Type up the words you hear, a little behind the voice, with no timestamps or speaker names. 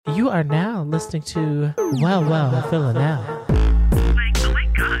You are now listening to Well, Villanelle. Like, oh my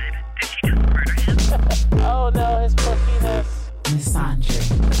god, did she just murder him? Oh no, his poor penis. Misandry.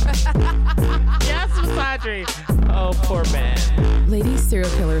 Yes, misandry. Oh, poor man. Ladies, serial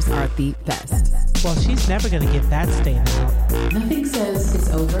killers are the best. Well, she's never going to get that stain out. Nothing says it's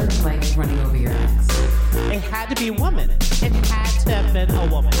over like running over your ex. It had to be a woman. It had to have been a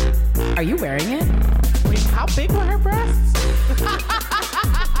woman. Are you wearing it? Wait, how big were her breasts?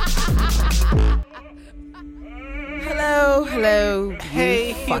 Hello, Hey,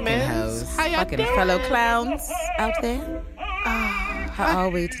 you fucking humans. hoes. How y'all Fucking doing? fellow clowns out there. How are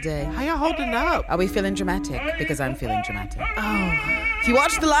we today? How y'all holding up? Are we feeling dramatic? Because I'm feeling dramatic. Oh, If you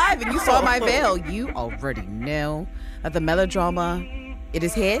watched the live and you saw my veil, you already know that the melodrama, it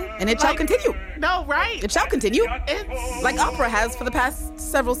is here and it shall continue. no, right? It shall continue. It's Like opera has for the past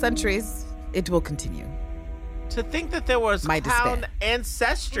several centuries. It will continue. to think that there was My clown despair.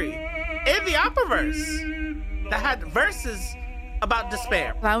 ancestry in the operaverse that had verses about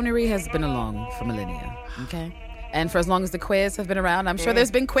despair. Clownery has been along for millennia, okay? And for as long as the queers have been around, I'm sure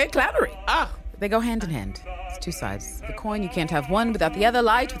there's been queer clownery. Ah, They go hand in hand. It's two sides of the coin. You can't have one without the other,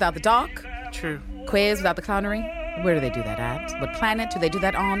 light without the dark. true. Queers without the clownery. Where do they do that at? What planet do they do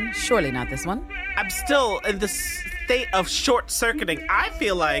that on? Surely not this one. I'm still in this state of short-circuiting. I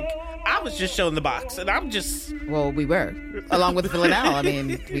feel like I was just shown the box, and I'm just... Well, we were, along with Villanelle. I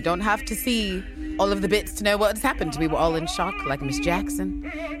mean, we don't have to see all of the bits to know what's happened. We were all in shock, like Miss Jackson.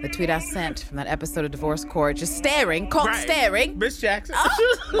 The tweet I sent from that episode of Divorce Court, just staring, caught Right. staring. Miss Jackson.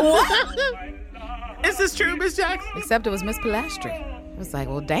 What? Is this true, Miss Jackson? Except it was Miss Pilastri. It was like,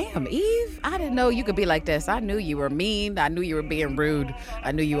 well, damn, Eve, I didn't know you could be like this. I knew you were mean. I knew you were being rude.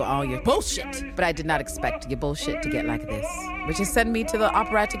 I knew you were all your bullshit. But I did not expect your bullshit to get like this, which is sending me to the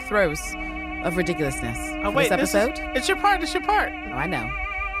operatic throes of ridiculousness. Oh, wait, this episode? it's your part. It's your part. Oh, I know.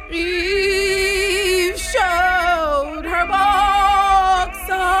 Eve showed her box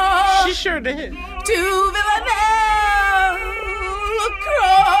off She sure did. to Villanelle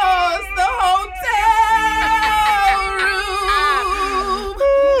across the hotel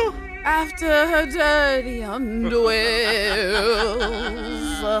room after her dirty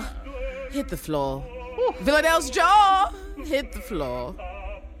underwears hit the floor. Villanelle's jaw hit the floor.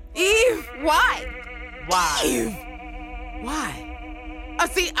 Eve, why? Why? Eve, why?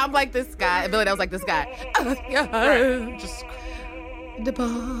 See, I'm like this guy. Villanelle's like this guy. Just The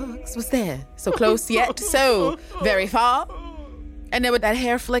box was there. So close yet so very far. And then with that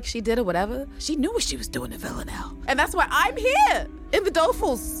hair flick she did or whatever, she knew what she was doing to Villanelle. And that's why I'm here in the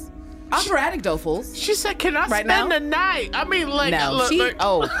Dofuls. Operatic Dofuls. she said, "Can I Right spend now? the night?" I mean, like, No, look, she look.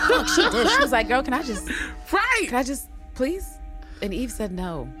 fuck, she did. She was like, girl, can I just right. please? And Eve said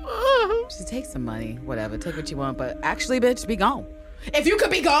no. She said, take some money, whatever, take what you want, but actually, bitch, be gone. If you could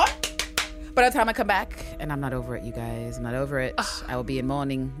be gone. By the time I come back, and I'm not over it, you guys, I'm not over it. I will be in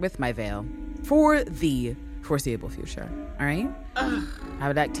mourning with my veil for the foreseeable future. All right? I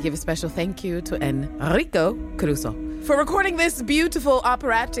would like to give a special thank you to Enrico Caruso for recording this beautiful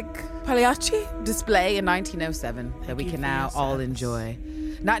operatic Pagliacci display in 1907 that we can now all enjoy.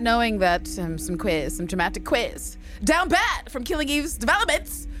 Not knowing that some dramatic quiz down bad from Killing Eve's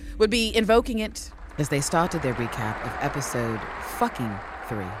developments would be invoking it as they started their recap of episode fucking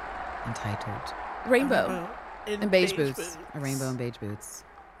 3 entitled Rainbow in Beige Boots. A rainbow in beige boots.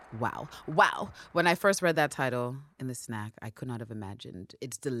 Wow. When I first read that title in the snack, I could not have imagined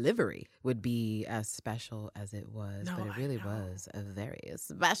its delivery would be as special as it was. No, but it I really know. was a very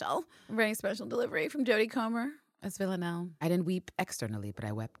special delivery from Jodie Comer as Villanelle. I didn't weep externally, but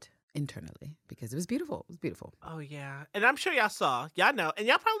I wept internally because it was beautiful. It was beautiful. Oh, yeah. And I'm sure y'all saw. Y'all know. And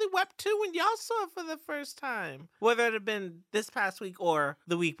y'all probably wept, too, when y'all saw it for the first time. Whether it had been this past week or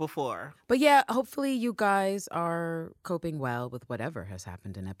the week before. But yeah, hopefully you guys are coping well with whatever has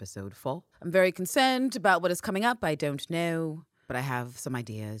happened in episode 4. I'm very concerned about what is coming up. I don't know, but I have some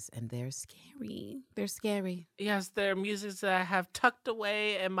ideas, and they're scary. They're scary. Yes, there are musics that I have tucked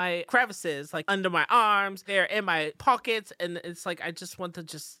away in my crevices, like under my arms. They're in my pockets, and it's like I just want to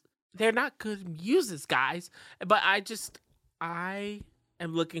just... They're not good musics, guys. But I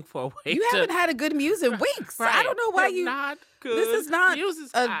am looking for a way You to... haven't had a good muse in weeks. Right. I don't know why They're you... not good This is not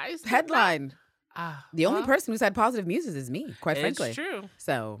musics, a guys. They're headline. not. The only Well, person who's had positive muses is me, quite frankly. It's true.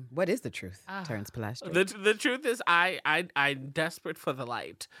 So, what is the truth, Terrence Pilastri? The truth is, I'm desperate for the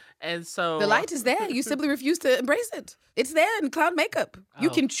light, and so The light is there. You simply refuse to embrace it. It's there in cloud makeup. You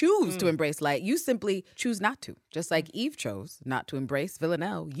can choose to embrace light. You simply choose not to. Just like Eve chose not to embrace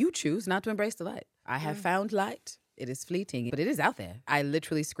Villanelle, you choose not to embrace the light. I have found light It is fleeting, but it is out there. I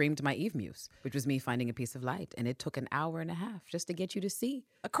literally screamed my Eve muse, which was me finding a piece of light. And it took an hour and a half just to get you to see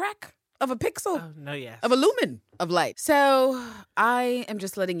a crack of a pixel. Oh, no, yes. Of a lumen of light. So I am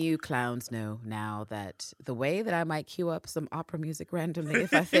just letting you clowns know now that the way that I might cue up some opera music randomly,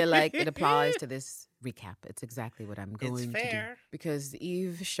 if I feel like it applies to this recap, it's exactly what I'm going to do. Because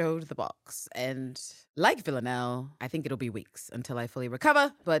Eve showed the box. And like Villanelle, I think it'll be weeks until I fully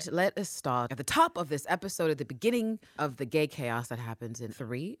recover. But let us start at the top of this episode, at the beginning of the gay chaos that happens in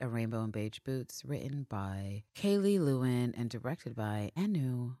 3, A Rainbow in Beige Boots, written by Kaylee Lewin and directed by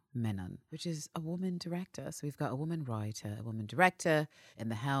Anu Menon, which is a woman director. So we've got a woman writer, a woman director in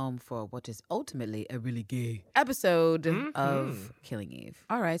the helm for what is ultimately a really gay episode of Killing Eve.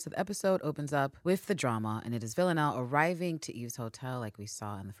 All right, so the episode opens up with the drama, and it is Villanelle arriving to Eve's hotel like we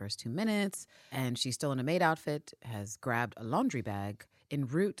saw in the first 2 minutes, and she's still in a maid outfit, has grabbed a laundry bag en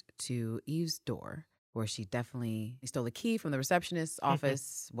route to Eve's door, where she definitely stole a key from the receptionist's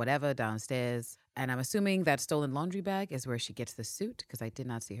office, whatever, downstairs. And I'm assuming that stolen laundry bag is where she gets the suit, because I did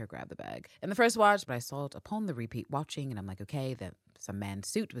not see her grab the bag in the first watch, but I saw it upon the repeat watching, and I'm like, okay, some man's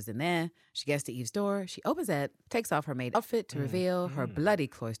suit was in there. She gets to Eve's door. She opens it, takes off her maid outfit to reveal her bloody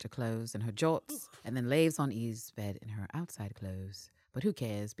cloister clothes and her jorts, and then lays on Eve's bed in her outside clothes. But who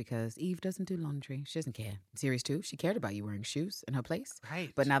cares? Because Eve doesn't do laundry. She doesn't care. In series 2, she cared about you wearing shoes in her place.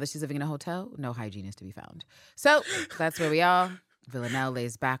 Right. But now that she's living in a hotel, no hygiene is to be found. So that's where we are. Villanelle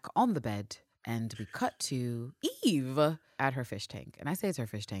lays back on the bed, and we cut to Eve at her fish tank. And I say it's her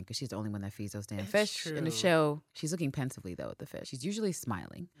fish tank because she's the only one that feeds those damn fish in the show. She's looking pensively, though, at the fish. She's usually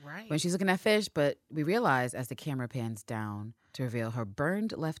smiling when she's looking at fish, but we realize as the camera pans down to reveal her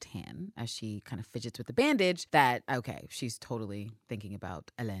burned left hand as she kind of fidgets with the bandage that, okay, she's totally thinking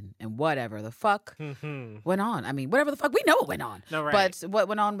about Hélène and whatever the fuck went on. I mean, whatever the fuck, we know what went on. No, right. But what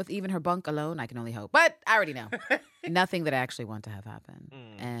went on with even her bunk alone, I can only hope. But I already know. Nothing that I actually want to have happen.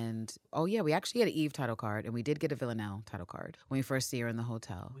 And, oh yeah, we actually had an Eve title card, and we did get a Villanelle title card when we first see her in the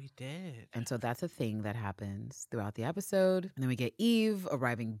hotel. We did. And so that's a thing that happens throughout the episode. And then we get Eve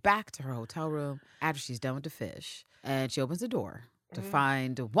arriving back to her hotel room after she's done with the fish. And she opens the door to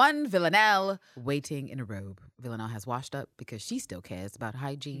find one Villanelle waiting in a robe. Villanelle has washed up because she still cares about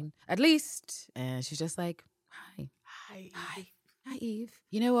hygiene, at least. And she's just like, hi, Eve.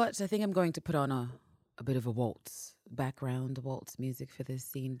 You know what? I think I'm going to put on a bit of a background waltz music for this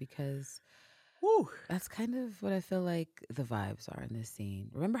scene, because that's kind of what I feel like the vibes are in this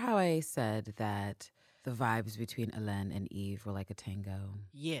scene. Remember how I said that the vibes between Hélène and Eve were like a tango?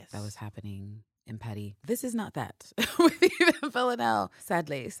 Yes. That was happening in Petty. This is not that with Eve and Villanelle.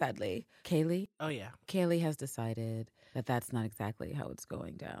 Sadly. Kaylee? Oh, yeah. Kaylee has decided that that's not exactly how it's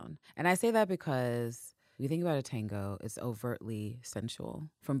going down. And I say that because when you think about a tango, it's overtly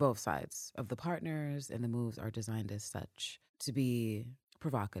sensual from both sides of the partners, and the moves are designed as such to be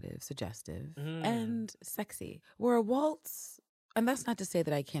provocative, suggestive, and sexy. Where a waltz, and that's not to say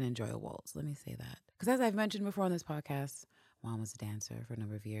that I can't enjoy a waltz, let me say that. Because as I've mentioned before on this podcast, Mom was a dancer for a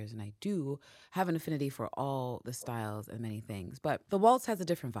number of years, and I do have an affinity for all the styles and many things. But the waltz has a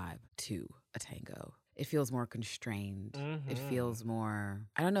different vibe to a tango. It feels more constrained. It feels more,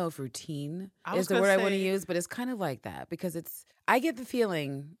 I don't know if routine is the word I want to use, but it's kind of like that, because I get the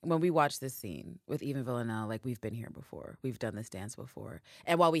feeling when we watch this scene with Eve and Villanelle, like we've been here before. We've done this dance before.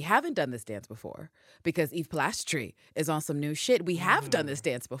 And while we haven't done this dance before, because Eve Plastry is on some new shit, we have done this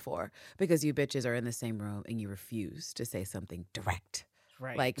dance before, because you bitches are in the same room and you refuse to say something direct.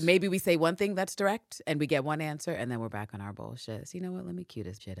 Right. Like maybe we say one thing that's direct and we get one answer, and then we're back on our bullshit. So you know what? Let me cue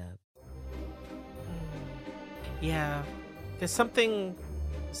this shit up. Yeah, there's something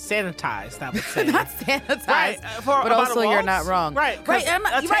sanitized, I would say. Not sanitized, right? But also you're not wrong. Right, right.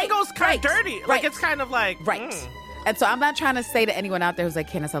 A tango's kind of dirty. Right. Like, it's kind of like... Right. And so I'm not trying to say to anyone out there who's like,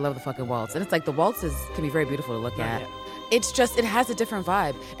 Candace, I love the fucking waltz. And it's like the waltzes can be very beautiful to look at. Yeah. It's just, it has a different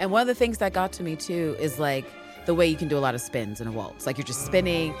vibe. And one of the things that got to me too is like the way you can do a lot of spins in a waltz. Like you're just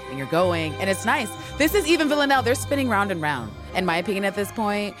spinning and you're going, and it's nice. This is even Villanelle. They're spinning round and round, in my opinion, at this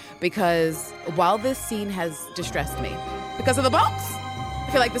point, because while this scene has distressed me because of the box, I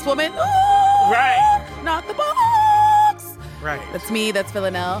feel like this woman, right, not the box. Right. That's me. That's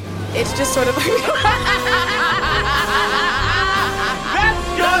Villanelle. It's just sort of like... That's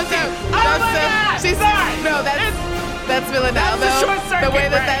guilty. Oh my God. She's sorry. No, that's Villanelle. That's the short circuit, the way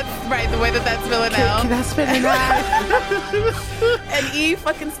that right. that's right. The way that that's Villanelle. Can I spin it out? And Eve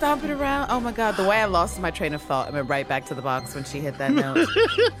fucking stomping around. Oh my God, the way I lost my train of thought. I went right back to the box when she hit that note.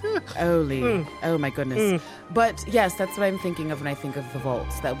 Holy, oh my goodness. But yes, that's what I'm thinking of when I think of the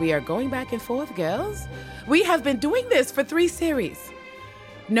waltz. That we are going back and forth, girls. We have been doing this for 3 series.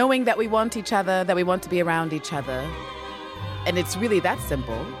 knowing that we want each other, that we want to be around each other. And it's really that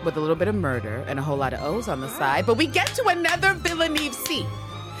simple, with a little bit of murder and a whole lot of O's on the side. But we get to another Villeneuve scene,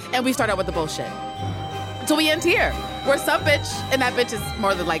 and we start out with the bullshit. So we end here, where some bitch, and that bitch is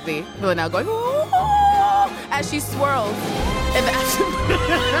more than likely Villanelle going, ooh, as she swirls in the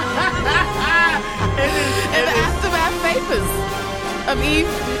aftermath phases of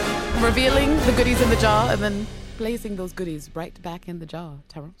Eve revealing the goodies in the jar and then placing those goodies right back in the jar,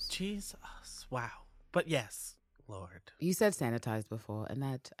 Terrence. Jesus. Wow. But yes, Lord. You said sanitized before, and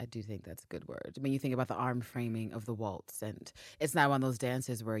that I do think that's a good word. When you think about the arm framing of the waltz, and it's not one of those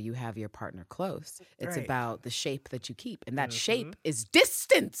dances where you have your partner close. It's Right. about the shape that you keep, and that shape is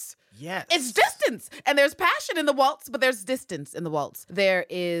distance. Yes. It's distance. And there's passion in the waltz, but there's distance in the waltz. There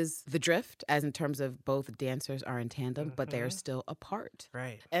is the drift, as in terms of both dancers are in tandem, but they're still apart.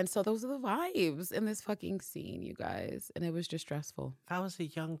 Right. And so those are the vibes in this fucking scene, you guys. And it was just stressful. If I was a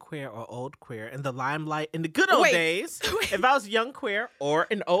young queer or old queer in the limelight in the good old Wait. days, if I was young queer or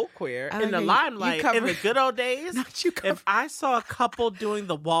an old queer I in the hear you limelight in the good old days, Not you cover. if I saw a couple doing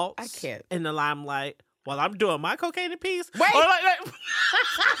the waltz I can't. in the limelight while I'm doing my cocaine in peace, Wait. or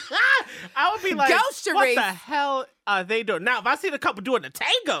I would be like, Ghost what Sharif. the hell are they doing? Now, if I see the couple doing the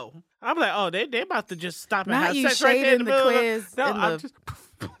tango, I'm like, oh, they about to just stop and Not have you sex right there in shading the the middle. quiz No, in I'm the- just...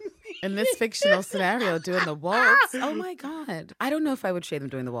 In this fictional scenario, doing the waltz. Oh my God. I don't know if I would shade them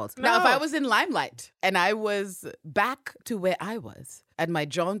doing the waltz. Now, if No. I was in Limelight and I was back to where I was at my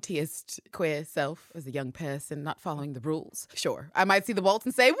jauntiest queer self as a young person, not following the rules, sure, I might see the waltz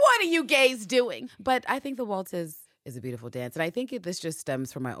and say, what are you gays doing? But I think the waltz is a beautiful dance. And I think this just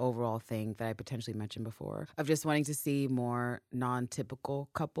stems from my overall thing that I potentially mentioned before of just wanting to see more non-typical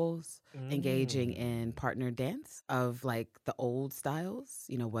couples engaging in partner dance of like the old styles,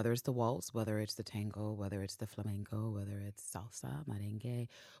 you know, whether it's the waltz, whether it's the tango, whether it's the flamenco, whether it's salsa, merengue,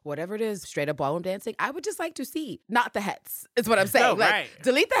 whatever it is, straight up ballroom dancing. I would just like to see, not the hets, is what I'm saying. No, like, right.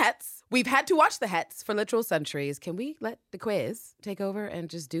 delete the hets. We've had to watch the hets for literal centuries. Can we let the quiz take over and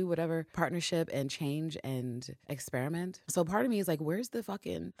just do whatever partnership and change and experiment? So part of me is like, where's the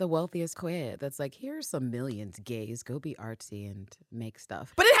wealthiest queer that's like, here's some millions gays, go be artsy and make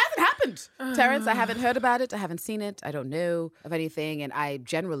stuff. But it hasn't happened. Terrence, I haven't heard about it. I haven't seen it. I don't know of anything. And I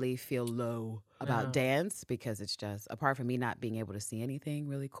generally feel low about dance because it's just, apart from me not being able to see anything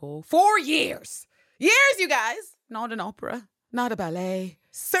really cool. 4 years. Years, you guys. Not an opera. Not a ballet,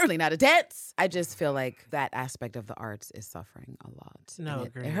 certainly not a dance. I just feel like that aspect of the arts is suffering a lot. No, And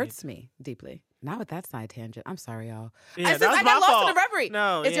agreed. it hurts me deeply. Not with that side tangent. I'm sorry, y'all. Yeah, I that was got my lost fault. in the reverie.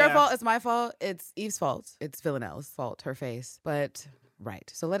 No, it's your yeah. fault. It's my fault. It's Eve's fault. It's Villanelle's fault, her face. But,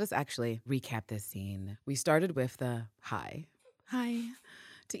 right. So let us actually recap this scene. We started with the hi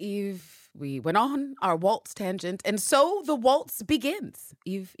to Eve. We went on our waltz tangent, and so the waltz begins.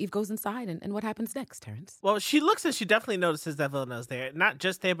 Eve goes inside, and what happens next, Terrence? Well, she looks and she definitely notices that Villanelle's there. Not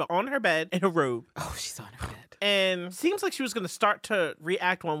just there, but on her bed in a robe. Oh, she's on her bed. And seems like she was going to start to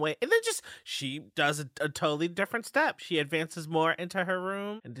react one way. And then she does a totally different step. She advances more into her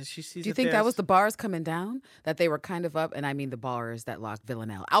room. And then she sees Do you think that was the bars coming down? That they were kind of up? And I mean the bars that locked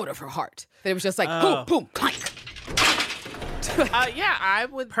Villanelle out of her heart. That it was just like, boom, boom, clank. Yeah, I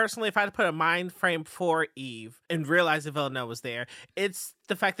would personally, if I had to put a mind frame for Eve and realize that Villanelle was there, it's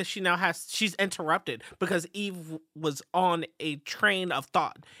the fact that she's interrupted because Eve was on a train of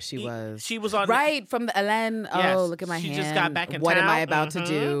thought. She was. She was on. Right, from the Ellen. Yes, Oh, look at my she hand. just got back in What am I town. about to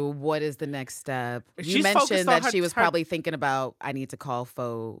do? What is the next step? You She's focused mentioned on that she was her probably thinking about, I need to call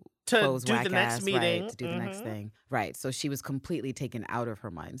Foe's to do whack the next ass, meeting. right, to do the next Mhm. thing. Right, so she was completely taken out of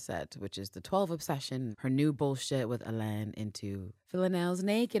her mindset, which is the 12 obsession, her new bullshit with Ellen into Villanelle's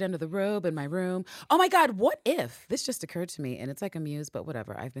naked under the robe in my room. Oh my God, what if, this just occurred to me, and it's like a muse, but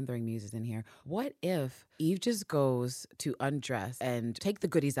whatever, I've been throwing muses in here. What if Eve just goes to undress and take the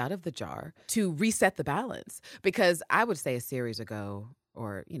goodies out of the jar to reset the balance? Because I would say a series ago,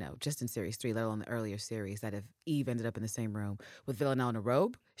 or, you know, just in series 3, let alone the earlier series, that if Eve ended up in the same room with Villanelle in a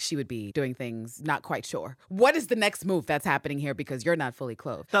robe, she would be doing things not quite sure. What is the next move that's happening here because you're not fully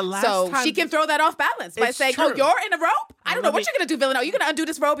clothed? The last So time- she can throw that off balance by It's saying, oh, true. you're in a robe? I don't know Let what me- you're going to do, Villanelle. You're going to undo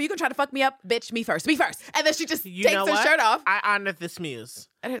this robe or you're going to try to fuck me up? Bitch, me first. Me first. And then she just You takes know her what? shirt off. I honor this muse.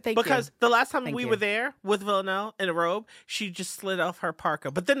 Thank you. Because the last time Thank we you. were there with Villanelle in a robe, she just slid off her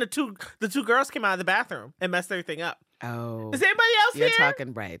parka. But then the two girls came out of the bathroom and messed everything up. Oh. Is anybody else You're here?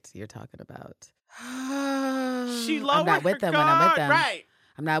 talking right. You're talking about. She lowered I'm not with her them when I'm with guard. them. Right.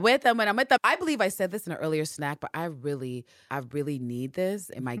 I'm not with them when I'm with them. I believe I said this in an earlier snack, but I really need this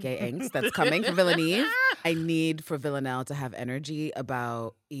in my gay angst that's coming from Villaneve. I need for Villanelle to have energy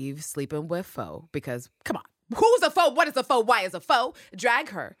about Eve sleeping with Foe because, come on, Who's a foe? What is a foe? Why is a foe? Drag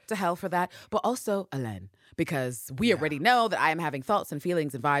her to hell for that. But also Elaine, because we already know that I am having thoughts and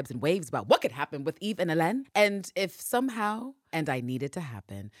feelings and vibes and waves about what could happen with Eve and Elaine. And if somehow, and I need it to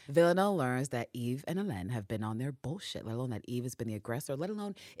happen, Villanelle learns that Eve and Elaine have been on their bullshit, let alone that Eve has been the aggressor, let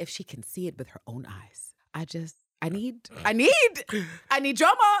alone if she can see it with her own eyes. I need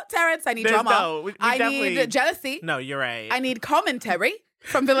drama, Terrence. I need drama. No, we I definitely need jealousy. No, you're right. I need commentary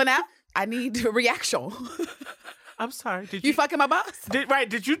from Villanelle. I need reaction. I'm sorry. Did You fucking my boss?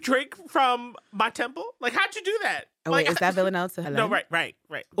 Did you drink from my temple? Like, how'd you do that? Oh, wait, is that Villanelle to Helene? No, right.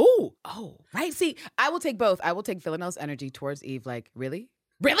 Ooh. Oh, right. See, I will take both. I will take Villanelle's energy towards Eve, like, really?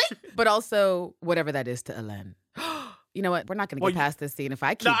 Really? But also whatever that is to Elaine. You know what? We're not going to get past this scene if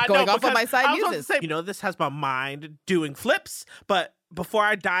I keep going off on my side muses. Say, this has my mind doing flips, but before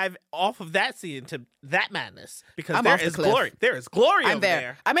I dive off of that scene into that madness, because there is glory. There is glory over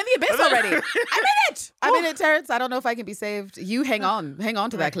there. I'm in the abyss already. I'm in it. I'm in it, Terrence. I don't know if I can be saved. You hang on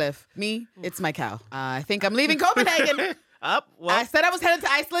to that cliff. Me, it's my cow. I think I'm leaving Copenhagen. I said I was headed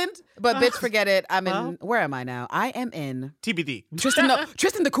to Iceland, but bitch, forget it. I'm in, where am I now? I am in TBD. Tristan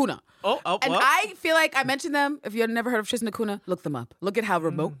da Cunha. And well. I feel like I mentioned them. If you've never heard of Tristan da Cunha, look them up. Look at how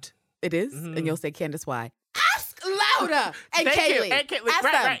remote it is, and you'll say, Candace, why? Ask Lauda and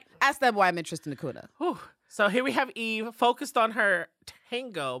Kaylee. Ask them why I'm in Tristan da Cunha. Whew. So here we have Eve focused on her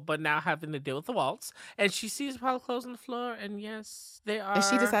tango, but now having to deal with the waltz. And she sees pile of clothes on the floor, and yes, they are. And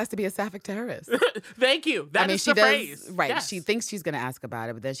she decides to be a sapphic terrorist. Thank you. That is the phrase. Right. Yes. She thinks she's going to ask about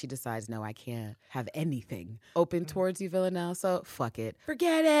it, but then she decides, no, I can't have anything open towards you, Villanelle. So fuck it.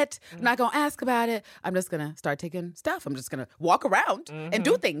 Forget it. I'm not going to ask about it. I'm just going to start taking stuff. I'm just going to walk around and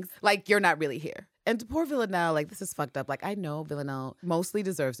do things like you're not really here. And to poor Villanelle, like, this is fucked up. Like, I know Villanelle mostly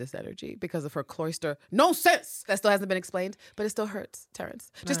deserves this energy because of her cloister nonsense. That still hasn't been explained, but it still hurts,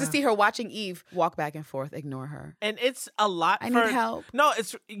 Terrence. Just to see her watching Eve walk back and forth, ignore her. And it's a lot I need help. No,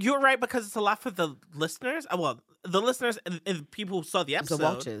 you're right, because it's a lot for the listeners. Well, the listeners and people who saw the episode. The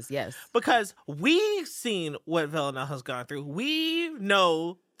watchers, yes. Because we've seen what Villanelle has gone through. We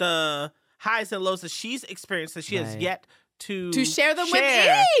know the highs and lows that she's experienced that she has yet to share them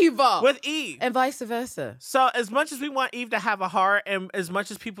with Eve. And vice versa. So as much as we want Eve to have a heart, and as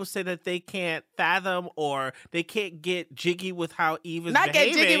much as people say that they can't fathom or they can't get jiggy with how Eve is Not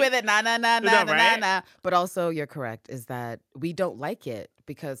behaving. get jiggy with it, nah. But also, you're correct, is that we don't like it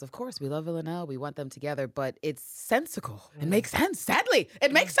because, of course, we love Villanelle. We want them together, but it's sensical. It makes sense. Sadly,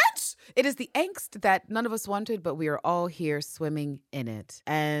 it makes sense. It is the angst that none of us wanted, but we are all here swimming in it.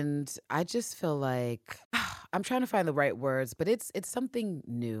 And I just feel like I'm trying to find the right words, but it's something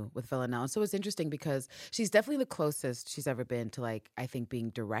new with Villanelle. And so it's interesting because she's definitely the closest she's ever been to, like, I think being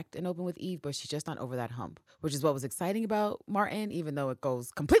direct and open with Eve, but she's just not over that hump, which is what was exciting about Martin, even though it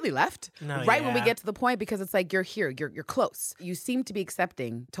goes completely left when we get to the point, because it's like, you're here, you're close. You seem to be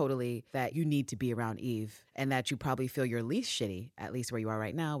accepting totally that you need to be around Eve and that you probably feel your least shitty, at least where you are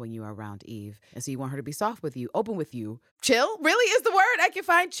right now, when you are around Eve. And so you want her to be soft with you, open with you. Chill really is the word I can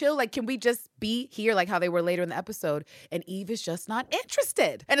find. Chill. Like, can we just be here like how they were later in the episode? And Eve is just not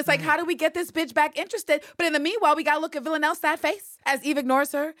interested. And it's like, how do we get this bitch back interested? But in the meanwhile, we got to look at Villanelle's sad face as Eve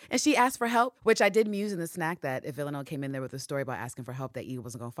ignores her and she asks for help, which I did muse in the snack that if Villanelle came in there with a story about asking for help, that Eve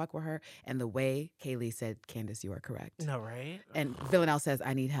wasn't going to fuck with her. And the way Kaylee said, Candace, you are correct. No, right? And Villanelle says,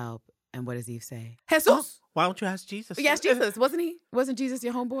 I need help. And what does Eve say? Jesus. Why don't you ask Jesus? Yes, Jesus. Wasn't he? Wasn't Jesus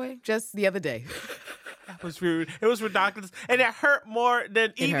your homeboy? Just the other day. That was rude. It was ridiculous. And it hurt more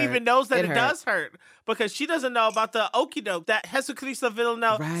than Eve even knows that it does hurt. Because she doesn't know about the okie doke that Jesucristo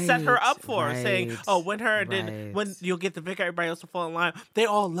Villanelle set her up for, saying, win her, and then when you'll get the vicar, everybody else will fall in line. They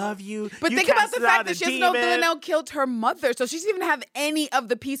all love you. But think about the fact that she doesn't know Villanelle killed her mother. So she doesn't even have any of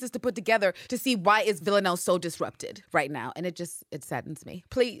the pieces to put together to see why is Villanelle so disrupted right now. And it saddens me.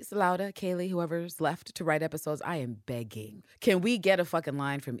 Please, Lauda, Kaylee, whoever's left to write episodes, I am begging. Can we get a fucking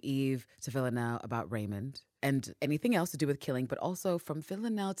line from Eve to Villanelle about Raymond? And anything else to do with killing, but also from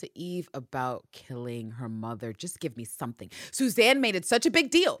Villanelle to Eve about killing her mother. Just give me something. Suzanne made it such a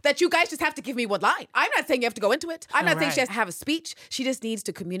big deal that you guys just have to give me one line. I'm not saying you have to go into it. I'm not saying she has to have a speech. She just needs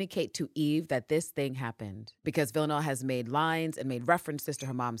to communicate to Eve that this thing happened. Because Villanelle has made lines and made references to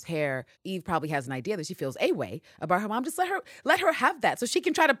her mom's hair. Eve probably has an idea that she feels a way about her mom. Just let her have that so she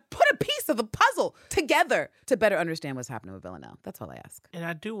can try to put a piece of the puzzle together to better understand what's happening with Villanelle. That's all I ask. And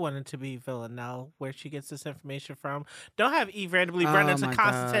I do want it to be Villanelle where she gets this information from. Don't have Eve randomly run into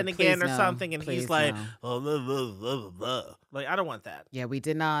Constantine again or something, and he's like, blah, blah, blah, blah, blah. Like, I don't want that. Yeah, we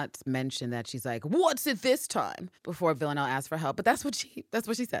did not mention that she's like, what's it this time? Before Villanelle asks for help. But that's what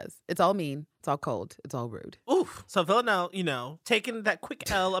she says. It's all mean. It's all cold. It's all rude. Oof. So Villanelle, taking that quick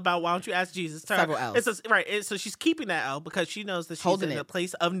L about why don't you ask Jesus? Several L's. So she's keeping that L because she knows that she's Holding in a it.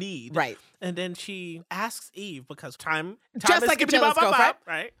 place of need. Right. And then she asks Eve because time Just is like a skippity jealous bop, bop, girlfriend. bop,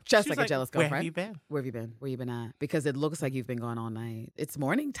 right? Just She's like a jealous girlfriend. Where have you been? Where have you been? Where you been at? Because it looks like you've been gone all night. It's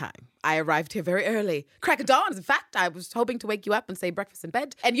morning time. I arrived here very early. Crack of dawn. In fact, I was hoping to wake you up and say breakfast in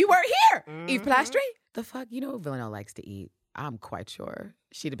bed. And you weren't here, Eve Pilastri. The fuck? You know Villanelle likes to eat. I'm quite sure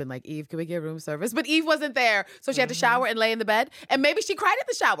she'd have been like, Eve, can we get room service? But Eve wasn't there. So she had to shower and lay in the bed. And maybe she cried in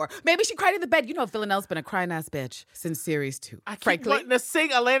the shower. Maybe she cried in the bed. You know, Villanelle's been a crying ass bitch since series 2. I keep frankly. wanting to sing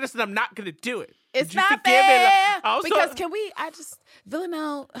Alanis and I'm not going to do it. It's Would you not forgive me? fair. Also- Because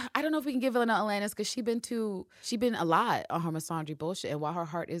Villanelle, I don't know if we can give Villanelle Alanis because she been a lot on her misandry bullshit and while her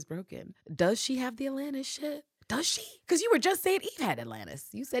heart is broken. Does she have the Alanis shit? Does she? Because you were just saying Eve had Atlantis.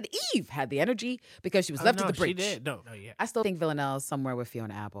 You said Eve had the energy because she was left no, at the bridge. She did. No, yeah. I still think Villanelle's somewhere with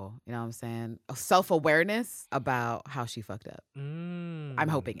Fiona Apple. You know what I'm saying? A self-awareness about how she fucked up. I'm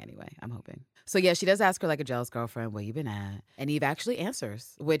hoping anyway. I'm hoping. So yeah, she does ask her like a jealous girlfriend, where you been at? And Eve actually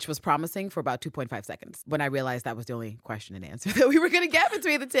answers, which was promising for about 2.5 seconds when I realized that was the only question and answer that we were going to get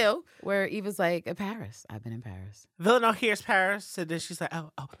between the two, where Eve was like, in Paris. I've been in Paris. Villanelle hears Paris and then she's like,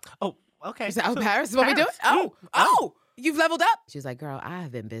 oh, okay. She said, oh, So, Paris is what we doing? Paris. Oh, you've leveled up. She's like, girl, I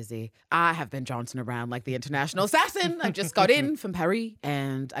have been busy. I have been Johnson around like the international assassin. I just got in from Paris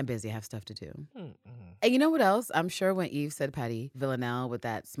and I'm busy. I have stuff to do. And you know what else? I'm sure when Eve said Patty, Villanelle, with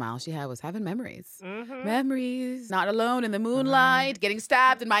that smile she had, was having memories. Memories. Not alone in the moonlight, getting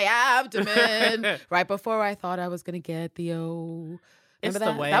stabbed in my abdomen right before I thought I was going to get the O. It's Remember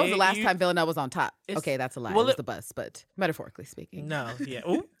the that? way That was the last you- time Villanelle was on top. It's- Okay, that's a lie. well, it was it- the bus, but metaphorically speaking. No, yeah.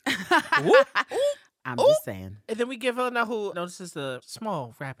 Ooh. Ooh. I'm just saying. And then we give Villanelle, who notices the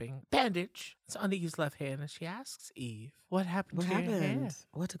small wrapping bandage. It's on Eve's left hand, and she asks Eve, what happened What to your happened? hand?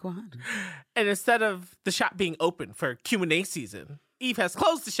 What's going on? And instead of the shop being open for Q&A season, Eve has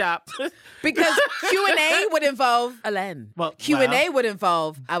closed the shop. Because Q&A would involve Alen. Well, Q&A would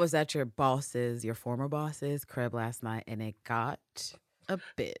involve, I was at your former boss's crib last night, and it got a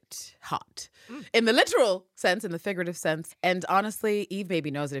bit hot. In the literal sense, in the figurative sense. And honestly, Eve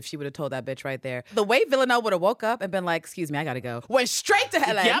maybe knows it if she would have told that bitch right there. The way Villanelle would have woke up and been like, excuse me, I gotta go. Went straight to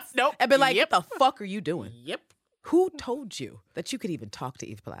Helen. Yep, nope, And been like, yep. what the fuck are you doing? Yep. Who told you that you could even talk to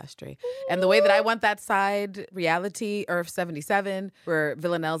Eve Pilastri? And the way that I want that side reality, Earth 77, where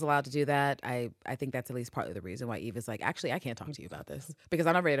Villanelle's allowed to do that, I think that's at least partly the reason why Eve is like, actually, I can't talk to you about this because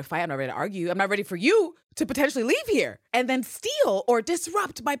I'm not ready to fight. I'm not ready to argue. I'm not ready for you to potentially leave here and then steal or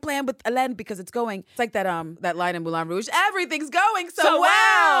disrupt my plan with Hélène because it's like that line in Moulin Rouge, everything's going so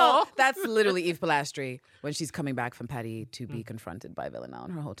well. That's literally Eve Pilastri when she's coming back from Patty to be confronted by Villanelle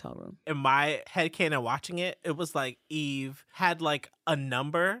in her hotel room. In my headcanon watching it, it was like Eve had like a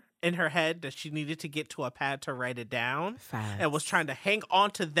number in her head that she needed to get to a pad to write it down. Facts. And was trying to hang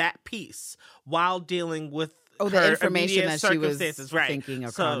on to that piece while dealing with the her information immediate that she was circumstances. Right. thinking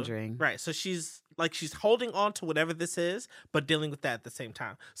or So- conjuring. Right. So she's holding on to whatever this is, but dealing with that at the same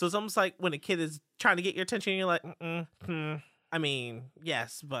time. So it's almost like when a kid is trying to get your attention, you're like, I mean,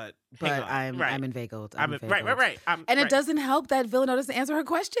 yes, but hang on. I'm inveigled. I'm inveigled. Right. And it doesn't help that Villanelle doesn't answer her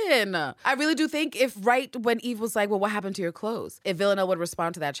question. I really do think if right when Eve was like, well, what happened to your clothes? If Villanelle would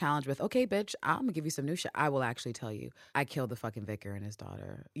respond to that challenge with, okay, bitch, I'm going to give you some new shit. I will actually tell you, I killed the fucking vicar and his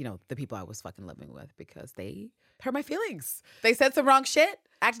daughter. You know, the people I was fucking living with because they hurt my feelings. They said some wrong shit,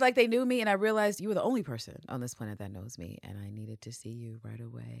 acted like they knew me, and I realized you were the only person on this planet that knows me, and I needed to see you right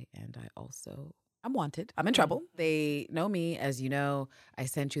away. And I'm wanted. I'm in trouble. They know me. As you know, I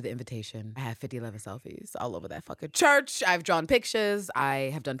sent you the invitation. I have 5011 selfies all over that fucking church. I've drawn pictures.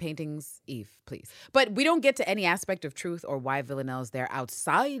 I have done paintings. Eve, please. But we don't get to any aspect of truth or why Villanelle's there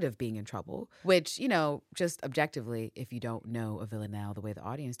outside of being in trouble, which, you know, just objectively, if you don't know a Villanelle the way the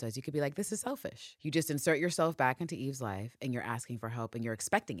audience does, you could be like, this is selfish. You just insert yourself back into Eve's life and you're asking for help and you're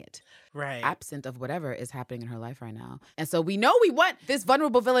expecting it. Right. Absent of whatever is happening in her life right now. And so we know we want this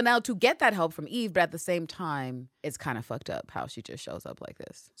vulnerable Villanelle to get that help from Eve, but at the same time, it's kind of fucked up how she just shows up like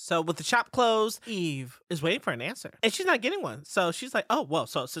this. So with the shop closed, Eve is waiting for an answer. And she's not getting one. So she's like, oh, well,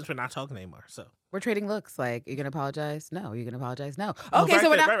 so since we're not talking anymore, so. We're trading looks. Like, you're going to apologize? No. You're going to apologize? No. Oh, Okay, right, so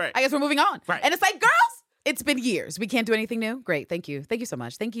we're right, not. right. I guess we're moving on. Right. And it's like, girls, it's been years. We can't do anything new. Great. Thank you. Thank you so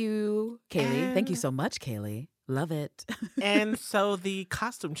much. Thank you, Kaylee. Thank you so much, Kaylee. Love it. And so the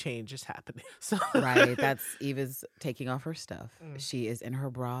costume change is happening. So Right. That's Eva's taking off her stuff. She is in her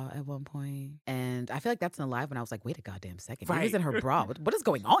bra at one point. And I feel like that's in the live when I was like, wait a goddamn second. Right. Eva's in her bra. What is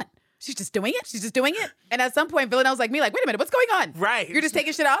going on? She's just doing it. She's just doing it. And at some point, Villanelle's like me, like, wait a minute, what's going on? Right. You're just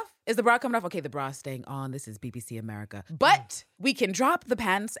taking shit off? Is the bra coming off? Okay, the bra's staying on. This is BBC America. But we can drop the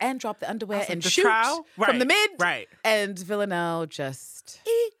pants and drop the underwear and shoot from the mid. Right. And Villanelle just,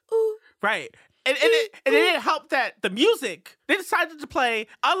 ooh. Right. And it didn't help that the music, they decided to play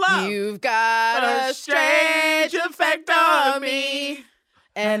I Love. You've got a strange effect on me,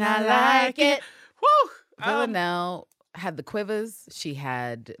 and I like it. Woo! Villanelle had the quivers. She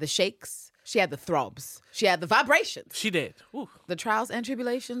had the shakes. She had the throbs. She had the vibrations. She did. Ooh. The trials and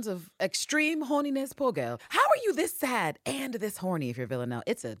tribulations of extreme horniness. Poor girl. How are you this sad and this horny if you're Villanelle?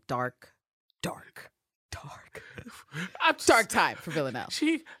 It's a dark time for Villanelle.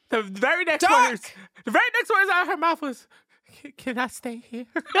 The very next words out of her mouth was, can I stay here?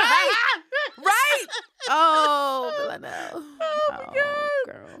 Right. Oh, Villanelle. Oh my God.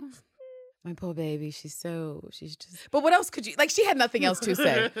 Girl. My poor baby, she's just. But what else could you, like, she had nothing else to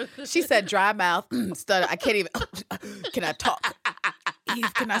say. She said dry mouth, stutter, I can't even, can I talk?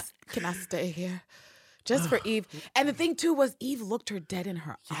 Eve, can I stay here? Just for Eve. And the thing too was Eve looked her dead in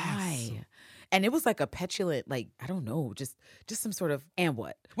her eye. And it was like a petulant, like, I don't know, just some sort of, and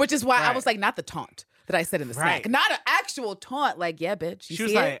what? Which is why I was like, not the taunt that I said in the snack. Not an actual taunt, like, yeah, bitch. You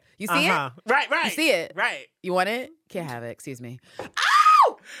see it? You see it? Right. You see it? Right. You want it? Can't have it. Excuse me.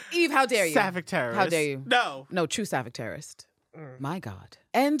 Ow! Eve, how dare you? Sapphic terrorist. How dare you? No, true sapphic terrorist. My God.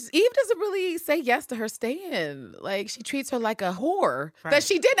 And Eve doesn't really say yes to her staying. Like, she treats her like a whore that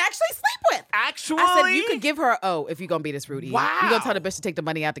she didn't actually sleep with. Actually? I said, you could give her, if you're going to be this rude, Eve. Wow. You going to tell the bitch to take the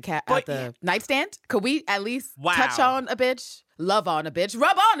money out the nightstand? Could we at least touch on a bitch? Love on a bitch,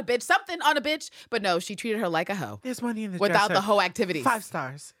 rub on a bitch, something on a bitch. But no, she treated her like a hoe. There's money in the without dresser. the hoe activities. 5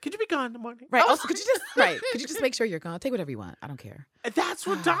 stars. Could you be gone in the morning? Right. Also, could you just make sure you're gone? Take whatever you want. I don't care. That's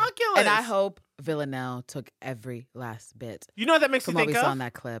ridiculous. And I hope Villanelle took every last bit. You know what that makes me think think of? From what we of? saw in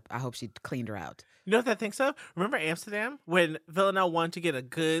that clip. I hope she cleaned her out. You know what that thinks of? Remember Amsterdam? When Villanelle wanted to get a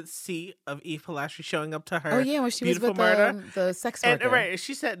good seat of Eve Pilastri showing up to her. Oh, yeah, when she was with the sex worker. And, right,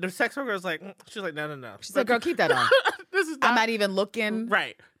 she said, the sex worker was like, she's like, no. She said, girl, keep that on. I'm not even looking.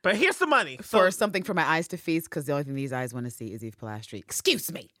 Right. But here's the money. For something for my eyes to feast, because the only thing these eyes want to see is Eve Pilastri.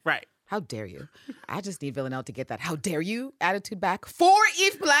 Excuse me. Right. How dare you? I just need Villanelle to get that how dare you attitude back for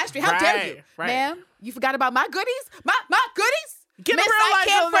Eve Pilastri. How dare you? Right. Ma'am, you forgot about my goodies? My goodies? Get Miss, a real I life,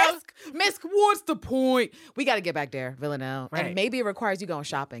 can't Villanelle. frisk. Miss, what's the point? We got to get back there, Villanelle. Right. And maybe it requires you going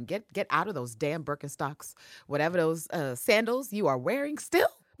shopping. Get out of those damn Birkenstocks, whatever those sandals you are wearing still.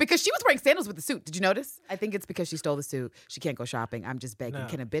 Because she was wearing sandals with the suit. Did you notice? I think it's because she stole the suit. She can't go shopping. I'm just begging. No.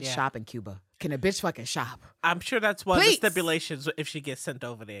 Can a bitch shop in Cuba? Can a bitch fucking shop? I'm sure that's one Please. of the stipulations if she gets sent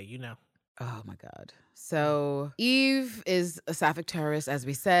over there, you know. Oh my God. So Eve is a sapphic terrorist, as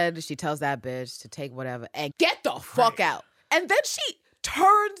we said. She tells that bitch to take whatever and get the fuck out. And then she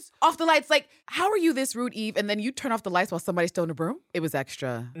turns off the lights. Like, how are you this rude, Eve? And then you turn off the lights while somebody's still in the room? It was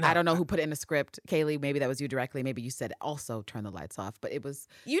extra. No. I don't know who put it in the script. Kaylee, maybe that was you directly. Maybe you said also turn the lights off. But it was,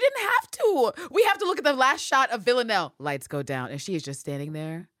 you didn't have to. We have to look at the last shot of Villanelle. Lights go down and she is just standing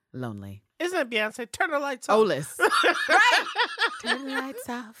there lonely. Isn't it Beyonce? Turn the lights off. Oless. Right? Turn the lights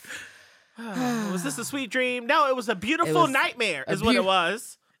off. Was this a sweet dream? No, it was a beautiful nightmare is what it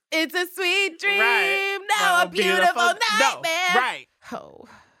was. It's a sweet dream. Right. Now a beautiful nightmare. No, right. Oh,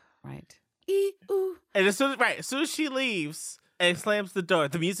 right. Ooh. And as soon as she leaves and slams the door,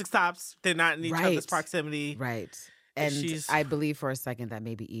 the music stops. They're not in each other's proximity. Right. And I believe for a second that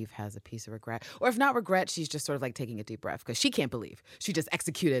maybe Eve has a piece of regret. Or if not regret, she's just sort of like taking a deep breath because she can't believe she just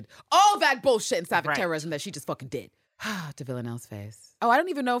executed all that bullshit and sapphic terrorism that she just fucking did. To Villanelle's face. Oh, I don't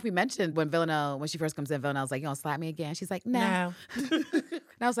even know if we mentioned when she first comes in, Villanelle's like, you gonna slap me again? She's like, no. And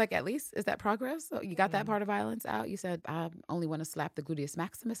I was like, at least, is that progress? So you got that part of violence out? You said, I only want to slap the gluteus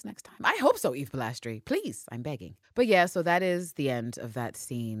maximus next time. I hope so, Eve Pilastri. Please, I'm begging. But yeah, so that is the end of that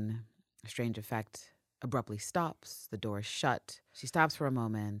scene. A strange effect abruptly stops. The door is shut. She stops for a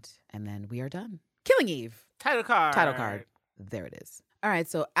moment, and then we are done. Killing Eve. Title card. There it is. All right,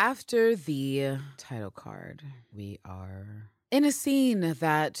 so after the title card, we are in a scene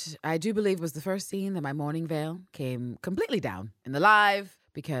that I do believe was the first scene that my mourning veil came completely down in the live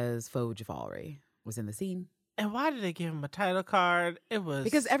because Faux Jafari was in the scene. And why did they give him a title card? It was...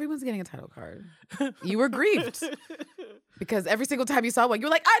 Because everyone's getting a title card. You were grieved. Because every single time you saw one, you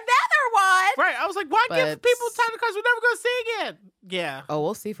were like, another one! Right, I was like, why give people title cards we're never going to see again? Yeah. Oh,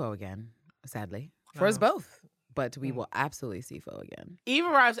 we'll see Faux again, sadly. For us both. But we will absolutely see Faux again. Eve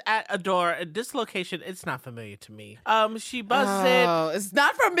arrives at a door. And this location, it's not familiar to me. She buzzes in. Oh, it's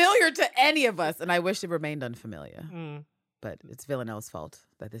not familiar to any of us, and I wish it remained unfamiliar. But it's Villanelle's fault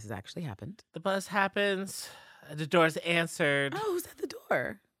that this has actually happened. The buzz happens. The door is answered. Oh, who's at the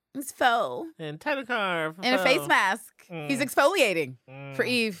door? It's faux. And title card. In a face mask. He's exfoliating for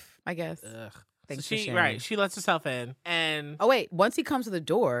Eve, I guess. Ugh. Thanks So for sharing. she lets herself in, and Oh, wait. Once he comes to the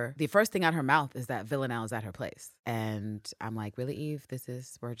door, the first thing out her mouth is that Villanelle is at her place. And I'm like, really, Eve?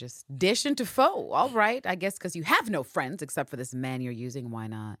 We're just dishing to Foe. All right. I guess because you have no friends except for this man you're using. Why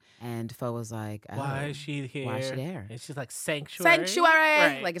not? And Foe was like, oh, why is she here? Why is she there? And she's like, sanctuary. Sanctuary.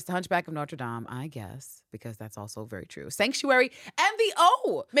 Right. Like it's the Hunchback of Notre Dame, I guess, because that's also very true. Sanctuary and the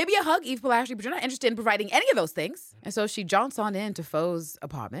O. Maybe a hug, Eve Polastri, but you're not interested in providing any of those things. And so she jaunts on into Foe's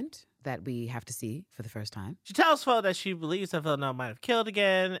apartment that we have to see for the first time. She tells Fo that she believes that Villanelle might have killed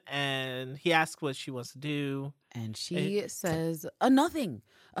again, and he asks what she wants to do. And she says nothing,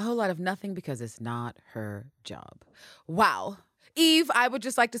 a whole lot of nothing, because it's not her job. Wow. Eve, I would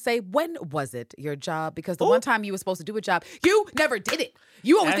just like to say, when was it your job? Because the one time you were supposed to do a job, you never did it.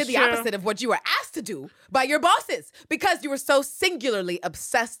 You always did the opposite of what you were asked to do by your bosses because you were so singularly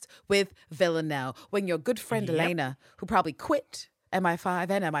obsessed with Villanelle. When your good friend Elena, who probably quit MI5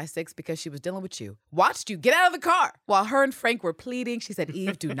 and MI6 because she was dealing with you, watched you get out of the car while her and Frank were pleading. She said,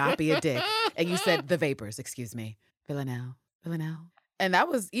 Eve, do not be a dick. And you said, the vapors, excuse me. Villanelle. And that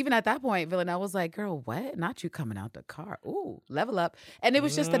was, even at that point, Villanelle was like, girl, what? Not you coming out the car. Ooh, level up. And it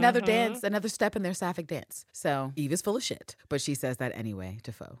was just another dance, another step in their sapphic dance. So Eve is full of shit, but she says that anyway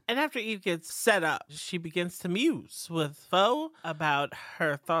to Foe. And after Eve gets set up, she begins to muse with Foe about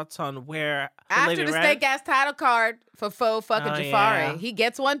her thoughts on where After the steak ass title card for Foe fucking Jafari, yeah. he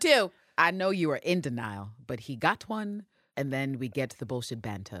gets one too. I know you are in denial, but he got one. And then we get the bullshit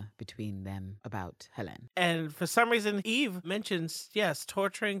banter between them about Helen. And for some reason, Eve mentions, yes,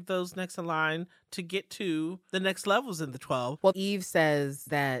 torturing those next in line to get to the next levels in the 12. Well, Eve says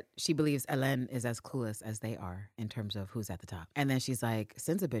that she believes Helen is as clueless as they are in terms of who's at the top. And then she's like,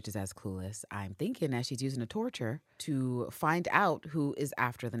 since a bitch is as clueless, I'm thinking that she's using a torture to find out who is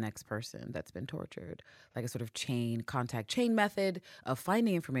after the next person that's been tortured. Like a sort of contact chain method of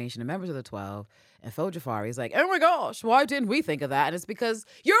finding information of members of the 12. And Foe Jafari is like, oh my gosh, why didn't we think of that? And it's because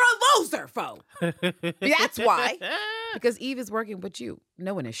you're a loser, Foe. That's why. Because Eve is working with you.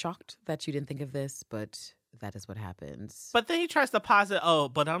 No one is shocked that you didn't think of this, but that is what happens. But then he tries to posit,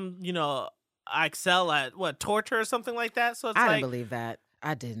 but I'm, I excel at torture or something like that. So it's I don't believe that.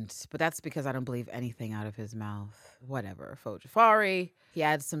 I didn't. But that's because I don't believe anything out of his mouth. Whatever. Foe Jafari. He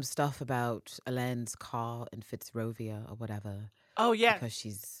adds some stuff about Elaine's call in Fitzrovia or whatever. Oh, yeah. Because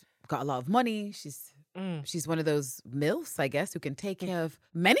she's got a lot of money. She's one of those MILFs, I guess, who can take care of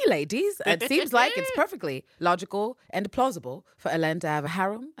many ladies. It seems like it's perfectly logical and plausible for Elaine to have a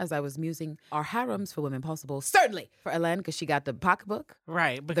harem, as I was musing. Are harems for women possible? Certainly for Elaine, because she got the pocketbook.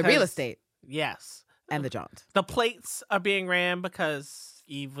 Right. The real estate. Yes. And the jaunt. The plates are being ran because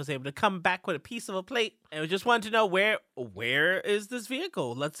Eve was able to come back with a piece of a plate, and we just wanted to know where is this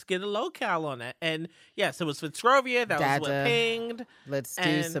vehicle? Let's get a locale on it. And yes, it was Fitzrovia. That was what pinged. Let's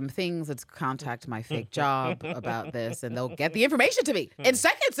do some things. Let's contact my fake job about this, and they'll get the information to me in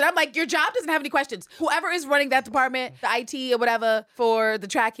seconds. And I'm like, your job doesn't have any questions. Whoever is running that department, the IT or whatever for the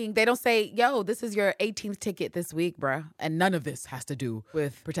tracking, they don't say, yo, this is your 18th ticket this week, bruh. And none of this has to do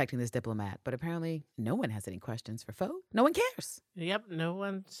with protecting this diplomat. But apparently no one has any questions for Foe. No one cares. Yep, no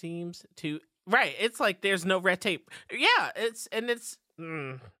one seems to. Right, it's like there's no red tape. Yeah,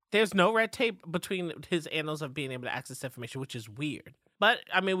 there's no red tape between his annals of being able to access information, which is weird. But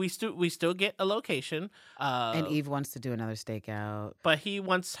I mean, we still get a location. And Eve wants to do another stakeout, but he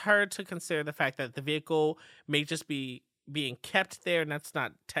wants her to consider the fact that the vehicle may just be being kept there, and that's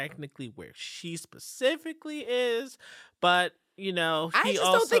not technically where she specifically is. But I just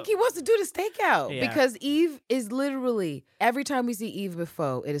don't think he wants to do the stakeout because Eve is literally, every time we see Eve with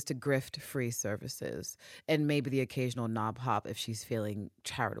Foe, it is to grift free services and maybe the occasional knob hop if she's feeling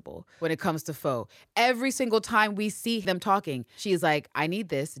charitable. When it comes to Foe, every single time we see them talking, she's like, I need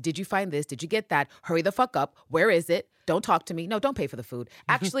this. Did you find this? Did you get that? Hurry the fuck up. Where is it? Don't talk to me. No, don't pay for the food.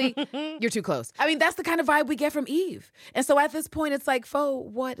 Actually, you're too close. I mean, that's the kind of vibe we get from Eve. And so at this point, it's like, Foe,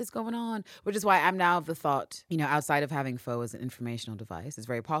 what is going on? Which is why I'm now of the thought, outside of having Foe as an informational device, it's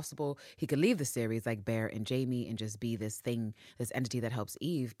very possible he could leave the series like Bear and Jamie and just be this thing, this entity that helps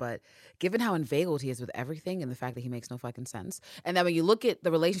Eve. But given how inveigled he is with everything and the fact that he makes no fucking sense, and then when you look at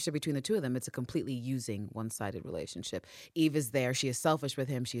the relationship between the two of them, it's a completely using one-sided relationship. Eve is there. She is selfish with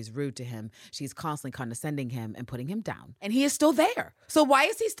him. She is rude to him. She's constantly condescending him and putting him down. And he is still there. So why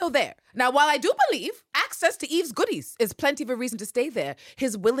is he still there? Now, while I do believe access to Eve's goodies is plenty of a reason to stay there,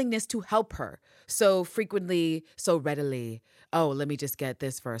 his willingness to help her so frequently, so readily. Oh, let me just get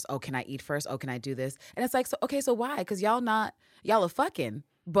this first. Oh, can I eat first? Oh, can I do this? And it's like, so why? Because y'all are fucking.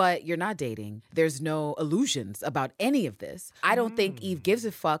 but you're not dating. There's no illusions about any of this. I don't think Eve gives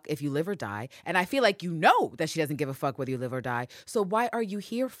a fuck if you live or die. And I feel like you know that she doesn't give a fuck whether you live or die. So why are you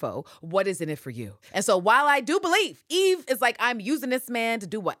here, foe? What is in it for you? And so while I do believe Eve is like, I'm using this man to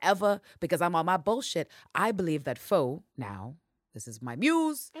do whatever because I'm on my bullshit, I believe that foe now, this is my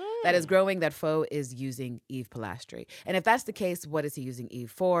muse that is growing, that foe is using Eve Pilastri. And if that's the case, what is he using Eve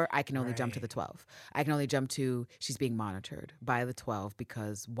for? I can only jump to the 12. I can only jump to she's being monitored by the 12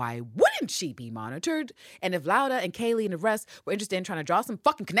 because why wouldn't she be monitored? And if Lauda and Kaylee and the rest were interested in trying to draw some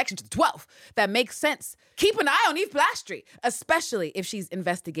fucking connection to the 12, that makes sense. Keep an eye on Eve Pilastri, especially if she's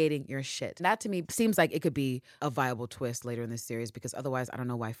investigating your shit. That to me seems like it could be a viable twist later in this series because otherwise I don't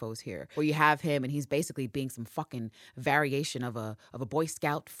know why foe's here. Where you have him and he's basically being some fucking variation of a Boy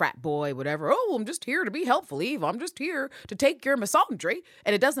Scout, frat boy, whatever. Oh, I'm just here to be helpful, Eve. I'm just here to take your misandry.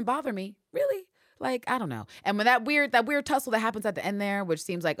 And it doesn't bother me. Really? Like, I don't know. And when that weird tussle that happens at the end there, which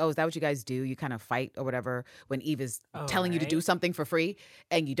seems like, oh, is that what you guys do? You kind of fight or whatever when Eve is telling you to do something for free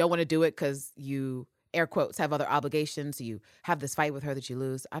and you don't want to do it because you, air quotes, have other obligations. So you have this fight with her that you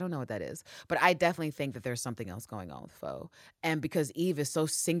lose. I don't know what that is. But I definitely think that there's something else going on with foe. And because Eve is so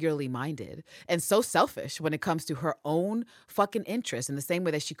singularly minded and so selfish when it comes to her own fucking interests, in the same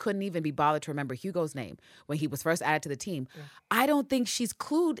way that she couldn't even be bothered to remember Hugo's name when he was first added to the team, I don't think she's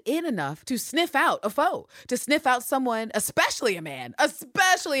clued in enough to sniff out a foe, to sniff out someone, especially a man,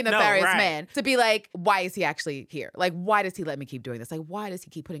 especially a nefarious man, to be like, why is he actually here? Like, why does he let me keep doing this? Like, why does he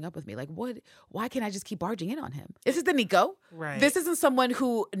keep putting up with me? Like, why can't I just keep barging in on him? This isn't Nico. Right. This isn't someone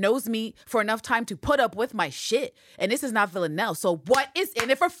who knows me for enough time to put up with my shit. And this is not Villanelle. So what is in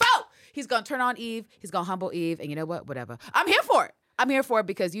it for foe? He's going to turn on Eve. He's going to humble Eve. And you know what? Whatever. I'm here for it. I'm here for it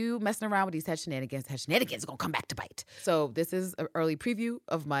because you messing around with these head shenanigans is going to come back to bite. So this is an early preview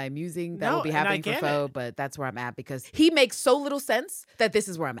of my musing that will be happening for foe, but that's where I'm at because he makes so little sense that this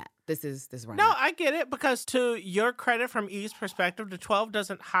is where I'm at. This is where I'm at. No, I get it because to your credit, from Eve's perspective, the 12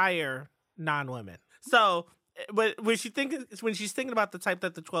 doesn't hire non-women. So when she's thinking about the type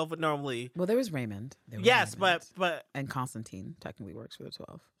that the 12 would normally. Well, there was Raymond. Yes, Raymond. but and Constantine technically works for the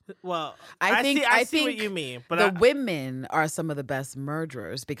 12. Well, I see what you mean. But the women are some of the best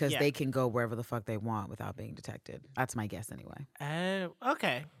murderers because they can go wherever the fuck they want without being detected. That's my guess anyway.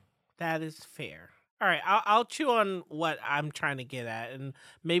 Okay, that is fair. All right, I'll chew on what I'm trying to get at, and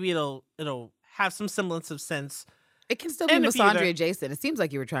maybe it'll have some semblance of sense. It can still be misandry adjacent. It seems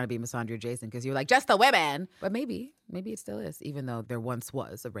like you were trying to be misandry adjacent because you were like, just the women. But maybe it still is, even though there once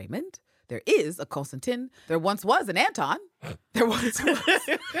was a Raymond. There is a Constantine. There once was an Anton. There once was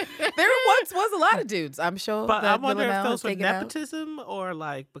a lot of dudes. I'm sure. But I wonder Villanelle if those were has taken nepotism or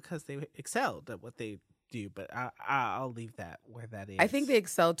like because they excelled at what they do. But I'll leave that where that is. I think they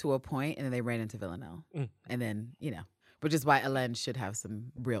excelled to a point and then they ran into Villanelle. And then, which is why Ellen should have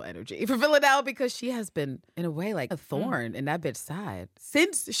some real energy for Villanelle because she has been, in a way, like a thorn in that bitch's side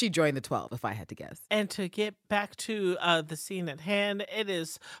since she joined the 12, if I had to guess. And to get back to the scene at hand, it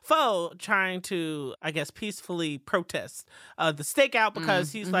is foe trying to, I guess, peacefully protest the stakeout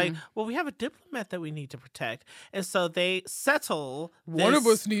because he's like, well, we have a diplomat that we need to protect. And so they settle. One of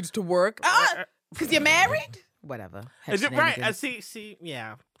us needs to work. Because you're married? Whatever. Is it right? I see,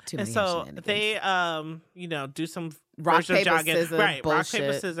 yeah. And so they, do some rock, paper, jogging. scissors, right? bullshit. Rock,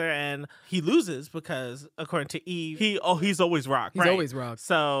 paper, scissors, and he loses because, according to Eve, he's always rock. He's always rock.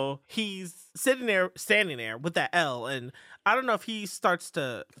 So he's standing there with that L, and I don't know if he starts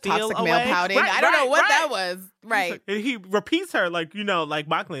to feel toxic away. male pouting. I don't know what that was. Right. And he repeats her like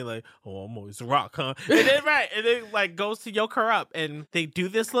mockingly, like, "Oh, I'm always a rock, huh?" And then like goes to yoke her up, and they do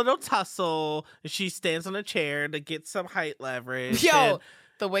this little tussle. And she stands on a chair to get some height leverage.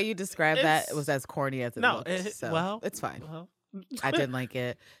 The way you described that was as corny as it looked. It's fine. Well. I didn't like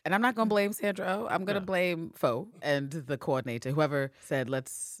it. And I'm not going to blame Sandra. I'm going to blame Foe and the coordinator, whoever said,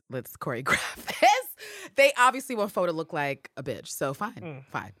 let's choreograph this. They obviously want Foe to look like a bitch. So fine.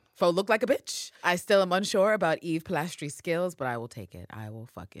 Foe looked like a bitch. I still am unsure about Eve Pilastri's skills, but I will take it. I will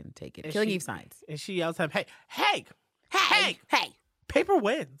fucking take it. Killing Eve signs. And she yells at him, hey. Paper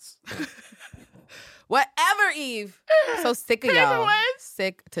wins. Whatever, Eve. So sick of y'all. Wins.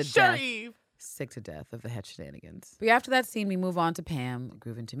 Sick to sure, death. Eve. Sick to death of the head shenanigans. But after that scene, we move on to Pam,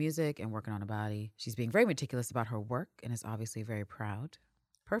 grooving to music and working on a body. She's being very meticulous about her work and is obviously very proud.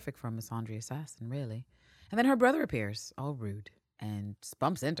 Perfect for a misandry assassin, really. And then her brother appears, all rude, and just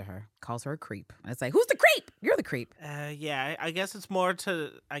bumps into her, calls her a creep. And it's like, who's the creep? You're the creep. Yeah, I guess it's more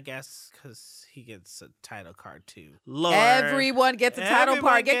to, because he gets a title card too. Lord. Everyone gets a title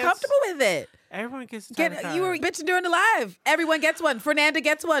card. Get comfortable with it. Everyone gets a title card. You were bitching during the live. Everyone gets one. Fernanda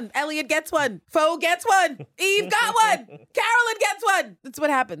gets one. Elliot gets one. Foe gets one. Eve got one. Carolyn gets one. That's what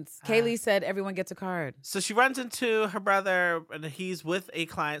happens. Kaylee said everyone gets a card. So she runs into her brother, and he's with a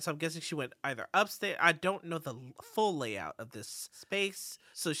client. So I'm guessing she went either upstairs. I don't know the full layout of this space.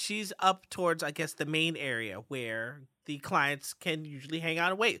 So she's up towards, I guess, the main area where the clients can usually hang out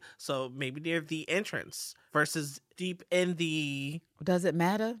and wait. So maybe near the entrance versus deep in the... Does it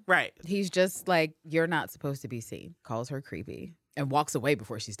matter? Right. He's just like, you're not supposed to be seen. Calls her creepy and walks away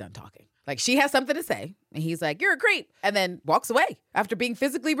before she's done talking. Like, she has something to say. And he's like, you're a creep. And then walks away after being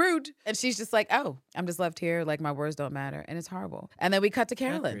physically rude. And she's just like, oh, I'm just left here. Like, my words don't matter. And it's horrible. And then we cut to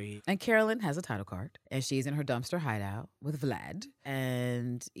Carolyn. Agreed. And Carolyn has a title card. And she's in her dumpster hideout with Vlad.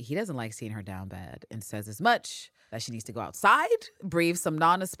 And he doesn't like seeing her down bad and says as much that she needs to go outside, breathe some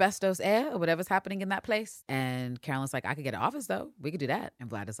non-asbestos air or whatever's happening in that place. And Carolyn's like, I could get an office, though. We could do that. And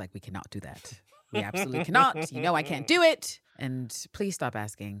Vlad is like, we cannot do that. We absolutely cannot. You know I can't do it. And please stop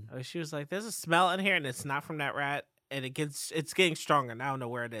asking. She was like, there's a smell in here, and it's not from that rat. And it's getting stronger, and I don't know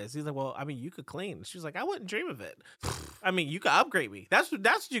where it is. He's like, well, I mean, you could clean. She was like, I wouldn't dream of it. I mean, you could upgrade me. That's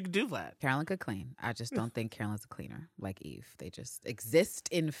what you could do, Vlad. Carolyn could clean. I just don't think Carolyn's a cleaner like Eve. They just exist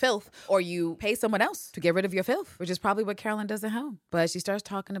in filth, or you pay someone else to get rid of your filth, which is probably what Carolyn does at home. But she starts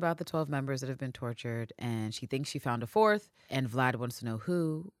talking about the 12 members that have been tortured, and she thinks she found a fourth, and Vlad wants to know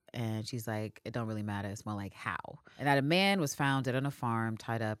who. And she's like, it don't really matter. It's more like how. And that a man was found dead on a farm,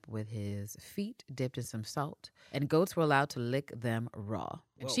 tied up with his feet dipped in some salt. And goats were allowed to lick them raw.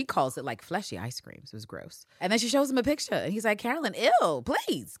 And she calls it like fleshy ice creams. It was gross. And then she shows him a picture. And he's like, Carolyn, ew,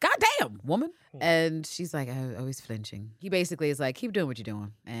 please. Goddamn, woman. And she's like, oh, he's flinching. He basically is like, keep doing what you're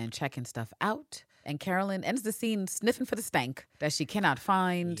doing and checking stuff out. And Carolyn ends the scene sniffing for the stank that she cannot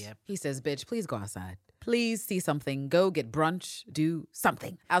find. Yep. He says, bitch, please go outside. Please see something. Go get brunch. Do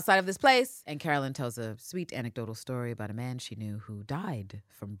something outside of this place. And Carolyn tells a sweet anecdotal story about a man she knew who died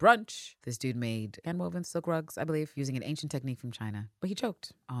from brunch. This dude made hand-woven silk rugs, I believe, using an ancient technique from China. But he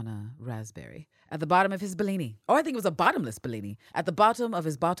choked on a raspberry at the bottom of his Bellini. Or I think it was a bottomless Bellini. At the bottom of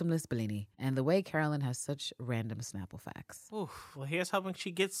his bottomless Bellini. And the way Carolyn has such random Snapple facts. Oof. Well, here's hoping she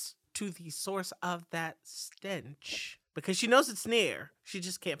gets to the source of that stench. Because she knows it's near. She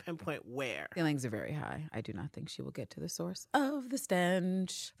just can't pinpoint where. Feelings are very high. I do not think she will get to the source of the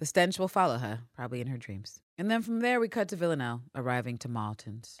stench. The stench will follow her, probably in her dreams. And then from there, we cut to Villanelle arriving to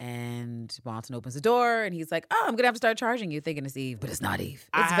Malton's. And Malton opens the door, and he's like, oh, I'm going to have to start charging you, thinking it's Eve. But it's not Eve.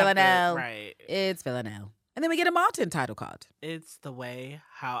 It's Villanelle. Right. It's Villanelle. And then we get a Malton title card. It's the way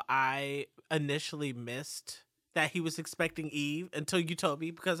how I initially missed that he was expecting Eve until you told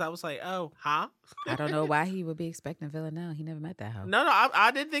me, because I was like, oh, huh? I don't know why he would be expecting Villanelle. He never met that hoe. No,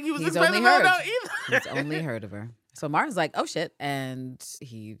 I didn't think he was expecting Villanelle either. He's only heard of her. So Martin's like, oh shit. And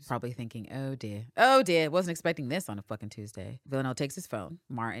he's probably thinking, oh dear, wasn't expecting this on a fucking Tuesday. Villanelle takes his phone.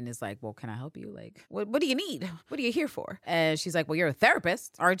 Martin is like, well, can I help you? Like, what do you need? What are you here for? And she's like, well, you're a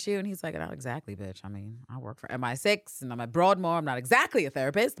therapist, aren't you? And he's like, not exactly, bitch. I mean, I work for MI6 and I'm at Broadmoor. I'm not exactly a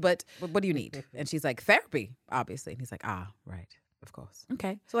therapist, but what do you need? And she's like, therapy, obviously. And he's like, right. Of course.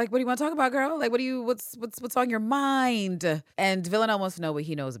 Okay. So like, what do you want to talk about, girl? Like, what's on your mind? And Villanelle wants to know what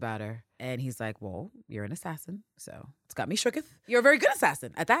he knows about her. And he's like, well, you're an assassin, so it's got me shooketh. You're a very good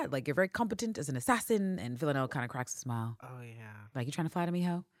assassin at that. Like, you're very competent as an assassin. And Villanelle kind of cracks a smile. Oh, yeah. Like, you trying to flatter me,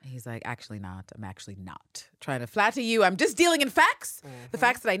 ho? And he's like, actually not. I'm actually not trying to flatter you. I'm just dealing in facts. Mm-hmm. The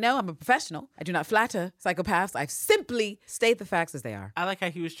facts that I know. I'm a professional. I do not flatter psychopaths. I simply state the facts as they are. I like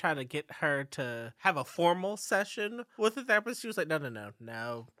how he was trying to get her to have a formal session with the therapist. She was like,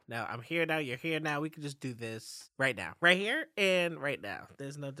 no. I'm here now. You're here now. We can just do this right now. Right here and right now.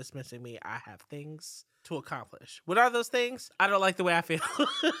 There's no dismissing me. I have things to accomplish. What are those things? I don't like the way I feel.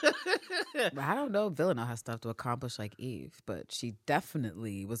 I don't know if Villanelle has stuff to accomplish like Eve, but she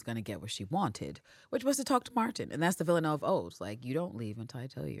definitely was going to get what she wanted, which was to talk to Martin. And that's the Villanelle of old. Like, you don't leave until I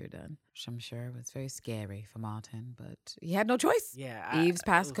tell you you're done. Which I'm sure was very scary for Martin, but he had no choice. Yeah. Eve's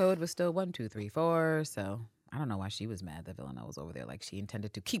passcode was still 1234, so I don't know why she was mad that Villanelle was over there. Like, she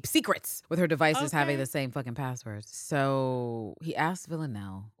intended to keep secrets with her devices having the same fucking passwords. So he asked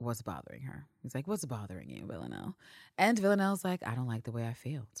Villanelle what's bothering her. He's like, what's bothering you, Villanelle? And Villanelle's like, I don't like the way I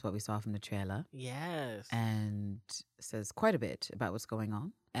feel. It's what we saw from the trailer. Yes. And says quite a bit about what's going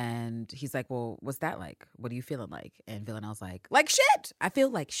on. And he's like, well, what's that like? What are you feeling like? And Villanelle's like shit. I feel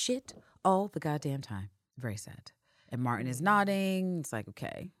like shit all the goddamn time. Very sad. And Martin is nodding. It's like,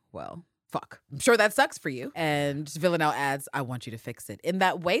 okay, well, fuck. I'm sure that sucks for you. And Villanelle adds, I want you to fix it. In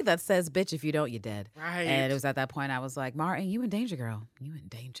that way that says, bitch, if you don't, you're dead. Right. And it was at that point I was like, Martin, you in danger, girl. You in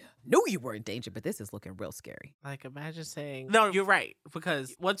danger. Knew you were in danger, but this is looking real scary. Like, imagine saying, no, you're right.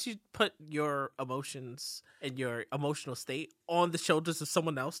 Because once you put your emotions and your emotional state on the shoulders of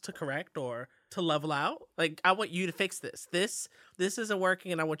someone else to correct or to level out, like, I want you to fix this. This isn't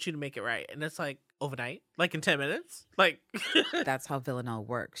working and I want you to make it right. And it's like, overnight, like in 10 minutes, like that's how Villanelle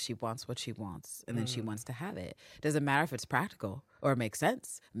works. She wants what she wants, and then she wants to have it. Doesn't matter if it's practical or makes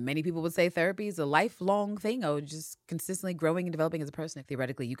sense. Many people would say therapy is a lifelong thing, or just consistently growing and developing as a person.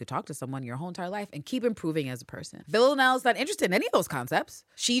 Theoretically, you could talk to someone your whole entire life and keep improving as a person. Villanelle's not interested in any of those concepts.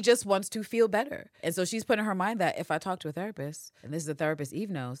 She just wants to feel better, and so she's put in her mind that if I talk to a therapist, and this is a therapist Eve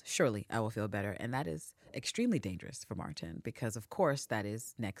knows, surely I will feel better, and that is extremely dangerous for Martin, because of course that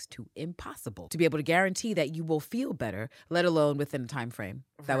is next to impossible to be able to guarantee that you will feel better, let alone within a time frame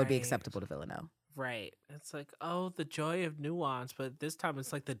that would be acceptable to Villanelle. Right. It's like, oh, the joy of nuance, but this time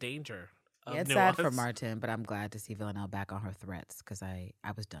it's like the danger of it's nuance. sad for Martin, but I'm glad to see Villanelle back on her threats, because I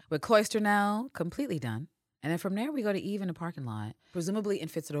was done. With Cloister now completely done. And then from there, we go to Eve in the parking lot, presumably in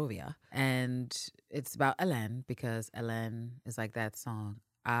Fitzrovia. And it's about Hélène, because Hélène is like that song,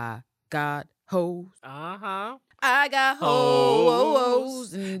 I got hoes. Uh-huh. I got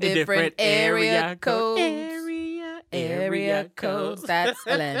hoes in different area codes. Area codes. That's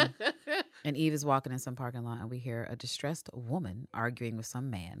Hélène. And Eve is walking in some parking lot, and we hear a distressed woman arguing with some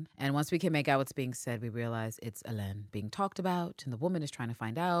man. And once we can make out what's being said, we realize it's Hélène being talked about, and the woman is trying to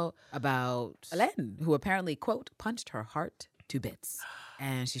find out about Hélène, who apparently, quote, punched her heart to bits.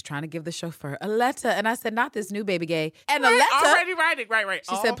 And she's trying to give the chauffeur a letter. And I said, not this new baby gay. And a letter. Already writing. Right.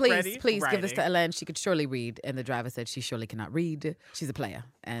 She said, please give this to Hélène. She could surely read. And the driver said she surely cannot read. She's a player.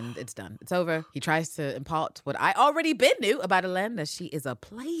 And it's done. It's over. He tries to impart what I already been knew about Hélène, that she is a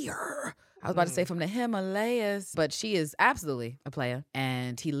player. I was about to say from the Himalayas, but she is absolutely a player.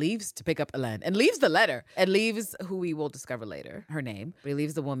 And he leaves to pick up Hélène and leaves the letter and leaves who we will discover later, her name. But he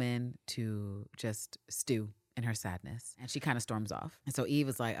leaves the woman to just stew in her sadness, and she kind of storms off. And so Eve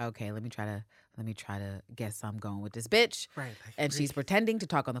is like, okay, let me try to guess I'm going with this bitch. Right. And she's pretending to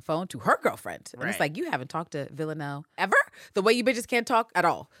talk on the phone to her girlfriend. And it's Right. like, you haven't talked to Villanelle ever? The way you bitches can't talk at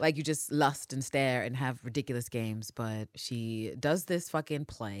all. Like, you just lust and stare and have ridiculous games. But she does this fucking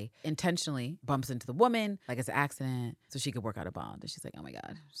play, intentionally bumps into the woman, like it's an accident, so she could work out a bond. And she's like, oh my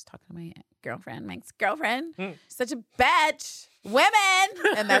God, just talking to my girlfriend, my ex-girlfriend. Such a bitch.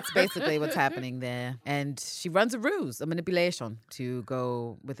 Women! And that's basically what's happening there. And she runs a ruse, a manipulation to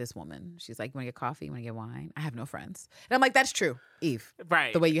go with this woman. She's like, you want to get coffee? You want to get wine? I have no friends. And I'm like, that's true, Eve.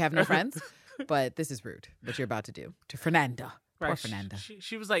 Right. The way you have no friends. But this is rude, what you're about to do to Fernanda. Poor Right. Fernanda.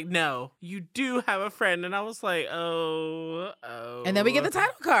 She was like, no, you do have a friend. And I was like, oh. And then we get the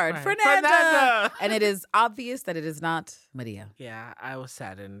title card, Right. Fernanda. And it is obvious that it is not Maria. Yeah, I was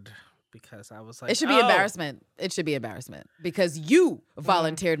saddened because I was like, It should be embarrassment. It should be embarrassment because you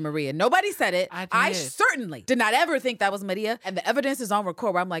volunteered Maria. Nobody said it. I did. Certainly did not ever think that was Maria. And the evidence is on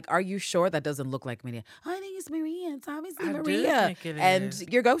record where I'm like, are you sure that doesn't look like Maria? I think it's Maria. It's obviously I do Maria. think it And is.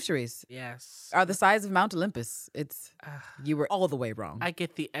 your groceries Yes. are the size of Mount Olympus. You were all the way wrong. I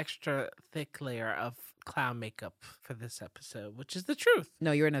get the extra thick layer of clown makeup for this episode, which is the truth.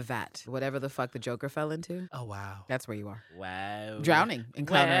 No, you're in a vat. Whatever the fuck the Joker fell into, Oh, wow. that's where you are. Wow. Drowning in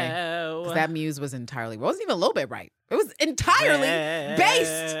clownery. Wow. Because that muse was entirely, wasn't even a little bit right. It was entirely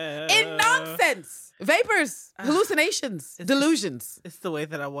based in nonsense. Vapors, hallucinations, delusions. It's the way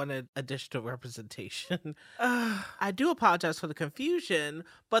that I wanted additional representation. I do apologize for the confusion,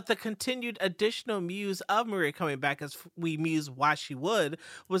 but the continued additional muse of Maria coming back as we muse why she would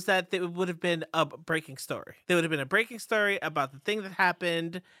was that it would have been a breaking story. There would have been a breaking story about the thing that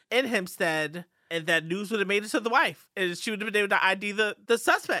happened in Hempstead, and that news would have made it to the wife, and she would have been able to ID the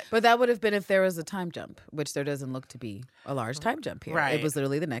suspect. But that would have been if there was a time jump, which there doesn't look to be a large time jump here. Right. It was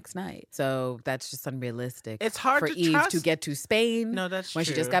literally the next night. So that's just unrealistic. It's hard for to Eve trust. to get to Spain No, that's when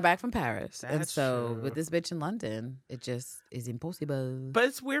she just true. got back from Paris. And That's so true. with this bitch in London, it just is impossible. But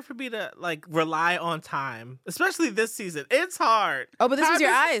it's weird for me to like rely on time, especially this season. It's hard. Oh, but this was Time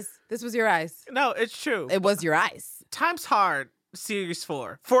your is- eyes. This was your eyes. No, it's true. It was your eyes. Time's hard. Series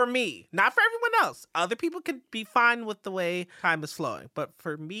 4 for me, not for everyone else. Other people can be fine with the way time is flowing, but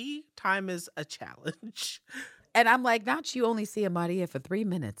for me, time is a challenge. And I'm like, not you only see a Maria for 3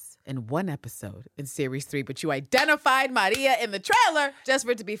 minutes in one episode in series 3, but you identified Maria in the trailer just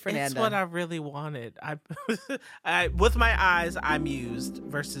for it to be Fernanda. It's what I really wanted. I with my eyes, I mused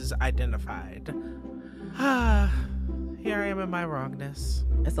versus identified. Here I am in my wrongness.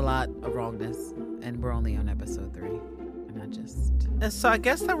 It's a lot of wrongness, and we're only on episode 3. And I just... And so I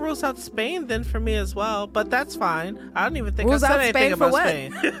guess that rules out Spain then for me as well, but that's fine. I don't even think Rules I said out anything Spain for about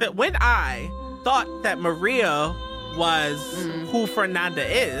what? Spain. When I thought that Maria was who Fernanda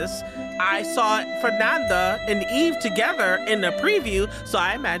is, I saw Fernanda and Eve together in the preview, so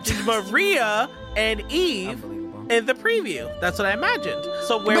I imagined Maria and Eve in the preview. That's what I imagined.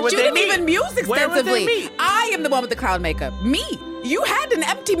 So where But would you they didn't meet? even muse Where would they extensively. meet? I am the one with the clown makeup. Me. You had an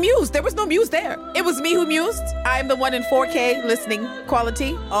empty muse. There was no muse there. It was me who mused. I'm the one in 4K listening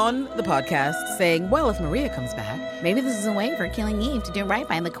quality on the podcast saying, well, if Maria comes back, maybe this is a way for Killing Eve to do right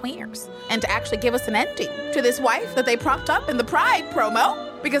by the queers and to actually give us an ending to this wife that they propped up in the Pride promo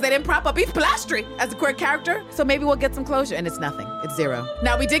because they didn't prop up Eve Pilastri as a queer character. So maybe we'll get some closure. And it's nothing. It's zero.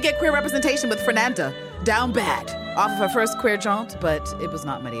 Now, we did get queer representation with Fernanda down bad off of her first queer jaunt, but it was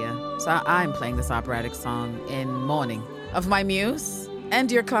not Maria. So I'm playing this operatic song in mourning of my muse and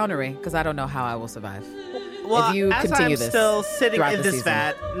your clownery, because I don't know how I will survive. Well, if you as continue I'm this still sitting throughout in the this season.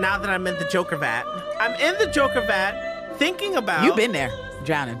 vat, now that I'm in the Joker vat, I'm in the Joker vat thinking about... You've been there,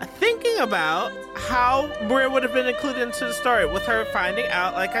 drowning. Thinking about how Maria would have been included into the story with her finding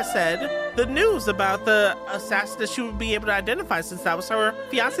out, like I said, the news about the assassin that she would be able to identify since that was her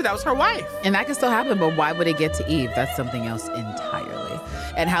fiance, that was her wife. And that can still happen, but why would it get to Eve? That's something else entirely.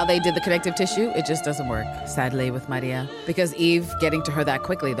 And how they did the connective tissue, it just doesn't work, sadly, with Maria. Because Eve getting to her that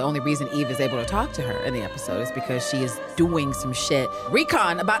quickly, the only reason Eve is able to talk to her in the episode is because she is doing some shit.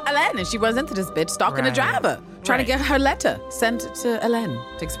 Recon about Ellen, and she runs into this bitch stalking a driver, trying to get her letter sent to Ellen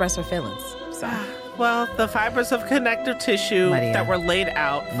to express her feelings. So... Well, the fibers of connective tissue Maria. that were laid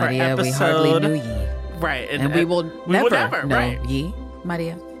out for Maria, episode... we hardly knew ye. Right. And we will never know right. ye,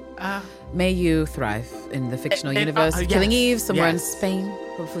 Maria. May you thrive in the fictional universe of yes, Killing Eve, somewhere in yes. Spain.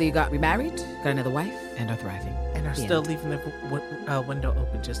 Hopefully you got remarried, got another wife, and are thriving. And are The still end. leaving the window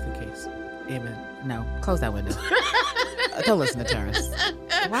open just in case. Amen. No, close that window. Don't listen to Terrence.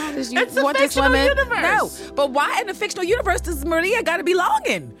 Why does you It's a want this fictional woman? universe. No, but why in the fictional universe does Maria got to be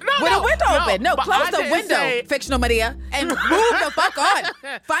longing? No, With no, a window no, open. No, but close I the didn't window, say- fictional Maria, and move the fuck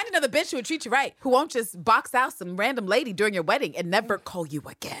on. Find another bitch who will treat you right, who won't just box out some random lady during your wedding and never call you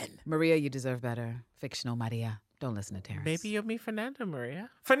again. Maria, you deserve better. Fictional Maria. Don't listen to Terrence. Maybe you'll meet Fernanda, Maria.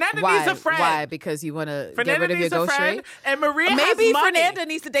 Fernanda Why? needs a friend. Why? Because you want to get Fernanda rid of your needs a ghost friend, rate? and Maria has Maybe money. Fernanda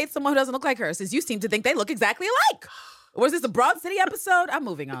needs to date someone who doesn't look like her, since you seem to think they look exactly alike. Was this a Broad City episode? I'm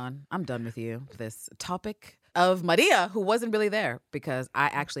moving on. I'm done with you. This topic of Maria, who wasn't really there, because I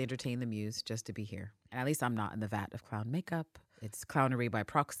actually entertained the muse just to be here. And at least I'm not in the vat of clown makeup. It's clownery by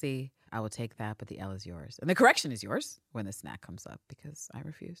proxy. I will take that, but the L is yours. And the correction is yours when the snack comes up, because I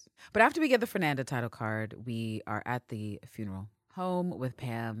refuse. But after we get the Fernanda title card, we are at the funeral home with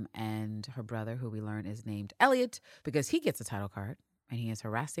Pam and her brother, who we learn is named Elliot, because he gets a title card and he is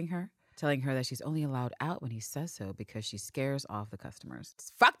harassing her, telling her that she's only allowed out when he says so because she scares off the customers.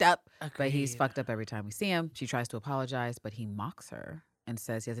 It's fucked up, but he's Agreed. fucked up every time we see him. She tries to apologize, but he mocks her and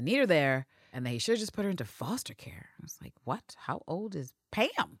says he doesn't need her there and that he should just put her into foster care. I was like, what? How old is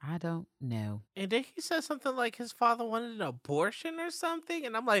Pam? I don't know. And then he said something like his father wanted an abortion or something.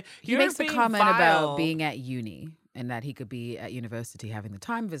 And I'm like, He you're makes a being comment vile. about being at uni and that he could be at university having the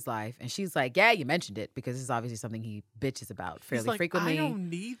time of his life. And she's like, yeah, you mentioned it, because this is obviously something he bitches about He's fairly like, frequently. I don't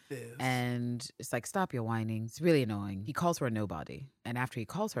need this. And it's like, stop your whining. It's really annoying. He calls her a nobody. And after he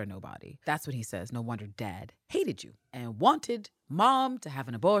calls her a nobody, that's when he says, no wonder dad hated you and wanted mom to have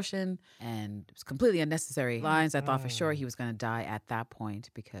an abortion. And it was completely unnecessary lines. I thought for sure he was going to die at that point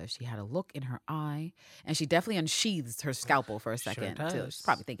because she had a look in her eye. And she definitely unsheathes her scalpel for a second. does. She's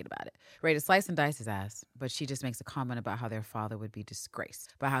probably thinking about it. Ready to slice and dice his ass. But she just makes a comment about how their father would be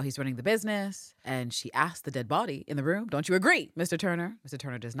disgraced, about how he's running the business. And she asks the dead body in the room, don't you agree, Mr. Turner? Mr.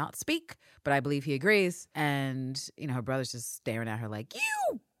 Turner does not speak, but I believe he agrees. And, you know, her brother's just staring at her like,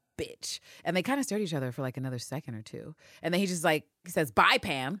 you bitch. And they kind of stare at each other for like another second or two. And then he just like, he says, bye,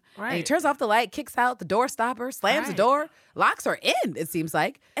 Pam. And he Right. turns off the light, kicks out the door stopper, slams the Right. door, locks her in, it seems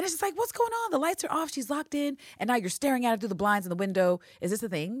like. And it's just like, what's going on? The lights are off. She's locked in. And now you're staring at her through the blinds in the window. Is this a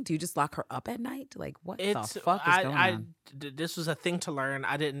thing? Do you just lock her up at night? Like, what the fuck is going on? This was a thing to learn.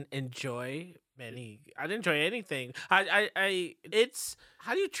 I didn't enjoy anything. It's,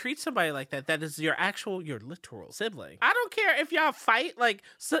 how do you treat somebody like that? That is your literal sibling. I don't care if y'all fight, like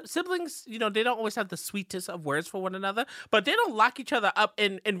siblings, you know, they don't always have the sweetest of words for one another, but they don't lock each other up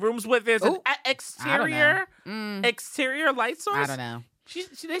in rooms where there's an Ooh, exterior light source. I don't know.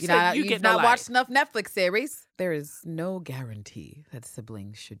 They said you you've get not no watched light. enough Netflix series. There is no guarantee that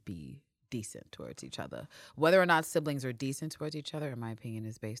siblings should be decent towards each other. Whether or not siblings are decent towards each other, in my opinion,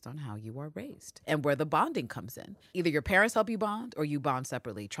 is based on how you are raised and where the bonding comes in. Either your parents help you bond or you bond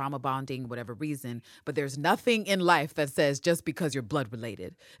separately, trauma bonding, whatever reason. But there's nothing in life that says just because you're blood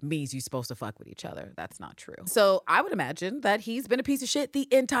related means you're supposed to fuck with each other. That's not true. So I would imagine that he's been a piece of shit the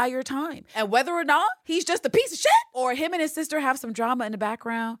entire time. And whether or not he's just a piece of shit or him and his sister have some drama in the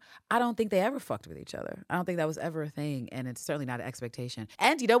background, I don't think they ever fucked with each other. I don't think that was ever a thing. And it's certainly not an expectation.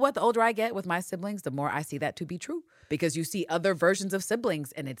 And you know what? The older I get with my siblings, the more I see that to be true, because you see other versions of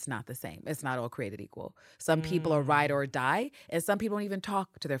siblings and it's not the same. It's not all created equal. Some people are ride or die, and some people don't even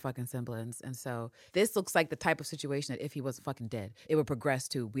talk to their fucking siblings. And so this looks like the type of situation that if he was fucking dead, it would progress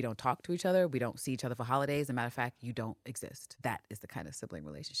to we don't talk to each other, we don't see each other for holidays. As a matter of fact, you don't exist. That is the kind of sibling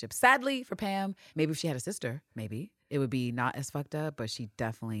relationship. Sadly for Pam, maybe if she had a sister, maybe it would be not as fucked up, but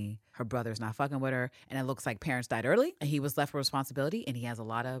her brother's not fucking with her. And it looks like parents died early and he was left with responsibility, and he has a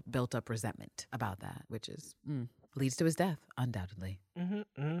lot of built up resentment about that, which is leads to his death, undoubtedly.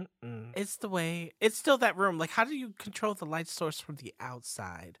 It's still that room. Like, how do you control the light source from the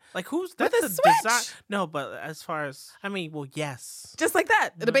outside? Like, With a switch. No, but as far as, well, yes. Just like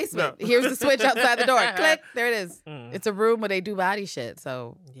that, in the basement. No. Here's the switch outside the door. Click, there it is. It's a room where they do body shit,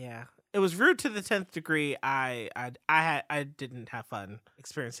 so. Yeah. It was rude to the 10th degree. I didn't have fun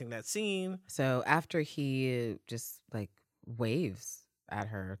experiencing that scene. So after he just like waves at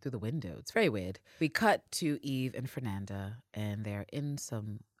her through the window, it's very weird. We cut to Eve and Fernanda, and they're in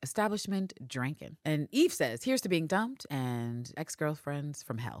some establishment drinking. And Eve says, here's to being dumped and ex-girlfriends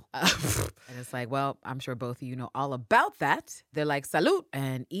from hell. And it's like, well, I'm sure both of you know all about that. They're like, salute.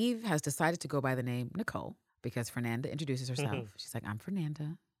 And Eve has decided to go by the name Nicole because Fernanda introduces herself. She's like, I'm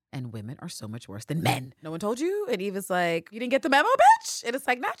Fernanda. And women are so much worse than men. No one told you? And Eve is like, you didn't get the memo, bitch? And it's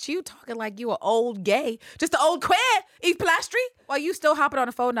like, not you talking like you an old gay. Just an old queer, Eve Pilastri. While you still hopping on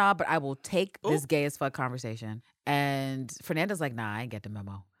a phone knob, but I will take this gay as fuck conversation. And Fernanda's like, nah, I ain't get the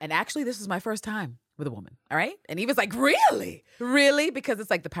memo. And actually, this is my first time with a woman, all right? And Eva's like, really? Really? Because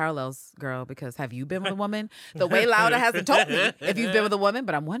it's like the parallels, girl, because have you been with a woman? The way Lauda hasn't told me if you've been with a woman,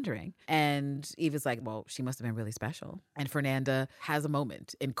 but I'm wondering. And Eva's like, well, she must have been really special. And Fernanda has a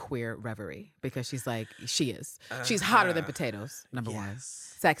moment in queer reverie because she's like, she is. She's hotter than potatoes, number one.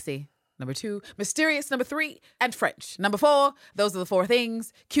 Sexy. Number 2, mysterious. Number 3, and French. Number 4, those are the 4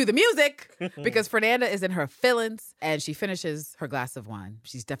 things. Cue the music, because Fernanda is in her feelings, and she finishes her glass of wine.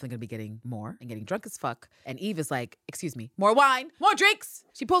 She's definitely going to be getting more and getting drunk as fuck. And Eve is like, excuse me, more wine, more drinks.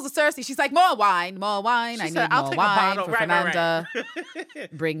 She pulls a Cersei. She's like, more wine, more wine. She I said, need I'll more take a wine bottle. for Right. Fernanda.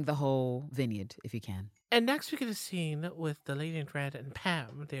 Bring the whole vineyard if you can. And next we get a scene with the lady in red and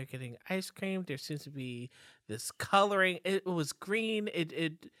Pam. They're getting ice cream. There seems to be this coloring. It was green.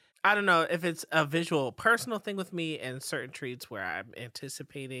 I don't know if it's a visual personal thing with me and certain treats where I'm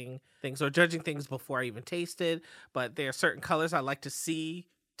anticipating things or judging things before I even tasted, but there are certain colors I like to see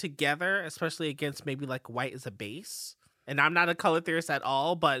together, especially against maybe like white as a base. And I'm not a color theorist at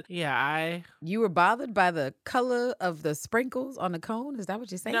all, but yeah, You were bothered by the color of the sprinkles on the cone? Is that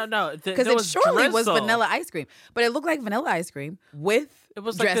what you're saying? No. Because it surely was vanilla ice cream. But it looked like vanilla ice cream with It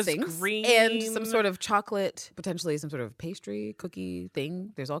was like this dressings green and some sort of chocolate, potentially some sort of pastry, cookie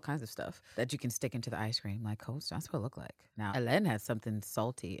thing. There's all kinds of stuff that you can stick into the ice cream. Like, Coast, that's what it looked like. Now, Hélène had something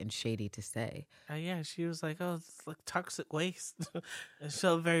salty and shady to say. Yeah, she was like, oh, it's like toxic waste. It's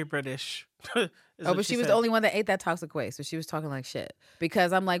so very British. But she was the only one that ate that toxic waste. So she was talking like shit.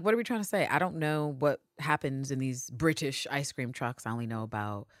 Because I'm like, what are we trying to say? I don't know what happens in these British ice cream trucks. I only know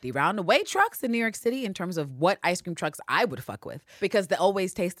about the round the way trucks in New York City in terms of what ice cream trucks I would fuck with. Because they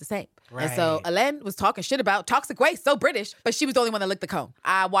always taste the same. Right. And so Hélène was talking shit about toxic waste, so British, but she was the only one that licked the cone.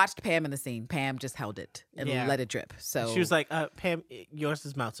 I watched Pam in the scene. Pam just held it and let it drip. So she was like, Pam, yours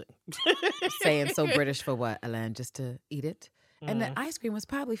is melting. Saying so British for what, Hélène? Just to eat it? And the ice cream was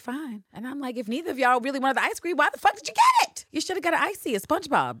probably fine. And I'm like, if neither of y'all really wanted the ice cream, why the fuck did you get it? You should have got an icy, a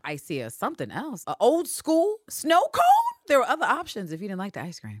SpongeBob icy, or something else. An old school snow cone? There were other options if you didn't like the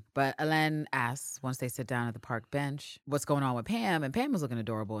ice cream. But Hélène asks, once they sit down at the park bench, what's going on with Pam? And Pam is looking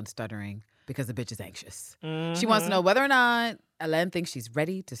adorable and stuttering because the bitch is anxious. She wants to know whether or not Hélène thinks she's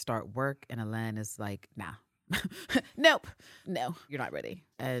ready to start work. And Hélène is like, nah. Nope. No, you're not ready.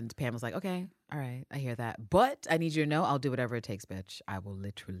 And Pam was like, okay, all right, I hear that. But I need you to know I'll do whatever it takes, bitch. I will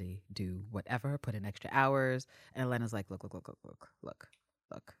literally do whatever, put in extra hours. And Elena's like, look.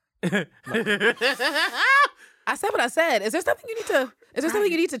 I said what I said. Is there something you need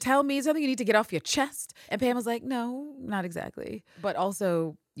to tell me? Something you need to get off your chest? And Pam was like, no, not exactly. But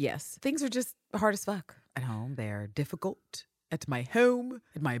also, yes, things are just hard as fuck at home. They're difficult at my home,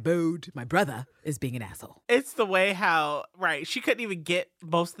 at my abode, my brother is being an asshole. It's the way how, right, she couldn't even get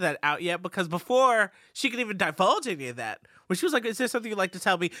most of that out yet because before she could even divulge any of that, when she was like, is there something you'd like to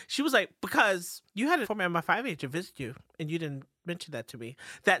tell me? She was like, because you had a former MI5 agent visit you and you didn't mention that to me.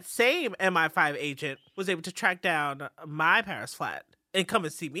 That same MI5 agent was able to track down my Paris flat and come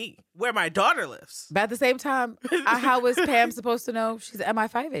and see me where my daughter lives. But at the same time, how was Pam supposed to know she's an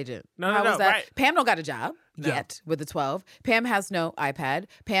MI5 agent? No, how was that? right. Pam don't got a job yet with the 12. Pam has no iPad.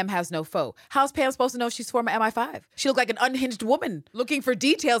 Pam has no phone. How's Pam supposed to know she's former MI5? She looked like an unhinged woman looking for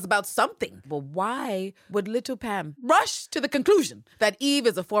details about something. Well, why would little Pam rush to the conclusion that Eve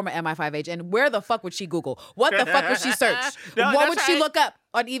is a former MI5 agent? And where the fuck would she Google? What the fuck would she search? What would she look up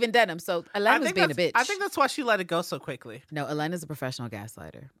on Eve and Denim? So Ellen was being a bitch. I think that's why she let it go so quickly. No, Ellen is a professional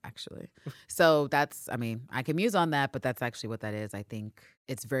gaslighter, actually. So that's, I mean, I can muse on that, but that's actually what that is. I think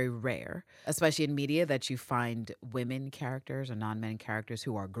it's very rare, especially in media, that you find women characters or non-men characters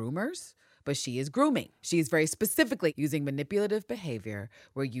who are groomers. But she is grooming. She is very specifically using manipulative behavior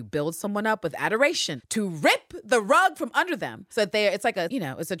where you build someone up with adoration to rip the rug from under them. So that it's like a,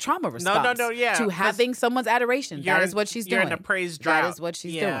 it's a trauma response to having someone's adoration. That is what she's doing. You're in a praise drought. That is what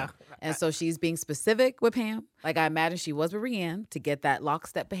she's doing. And so she's being specific with Pam. Like I imagine she was with Rianne to get that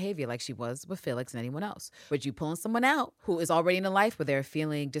lockstep behavior like she was with Felix and anyone else. But you pulling someone out who is already in a life where they're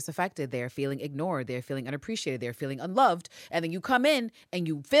feeling disaffected, they're feeling ignored, they're feeling unappreciated, they're feeling unloved. And then you come in and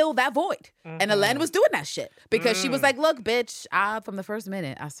you fill that void. Mm-hmm. And Elaine was doing that shit because she was like, look, bitch, from the first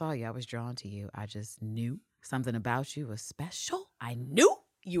minute I saw you, I was drawn to you. I just knew something about you was special. I knew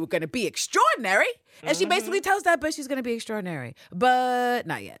you were going to be extraordinary. And she basically tells that bitch she's going to be extraordinary, but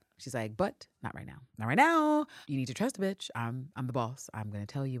not yet. She's like, but not right now. Not right now. You need to trust a bitch. I'm the boss. I'm going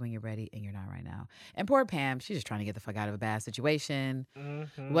to tell you when you're ready, and you're not right now. And poor Pam, she's just trying to get the fuck out of a bad situation.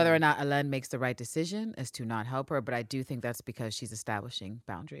 Mm-hmm. Whether or not Ellen makes the right decision is to not help her, but I do think that's because she's establishing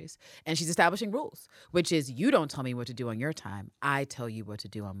boundaries. And she's establishing rules, which is you don't tell me what to do on your time. I tell you what to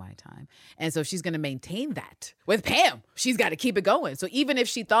do on my time. And so she's going to maintain that. With Pam, she's got to keep it going. So even if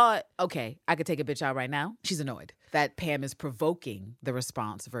she thought, okay, I could take a bitch out right now, she's annoyed that Pam is provoking the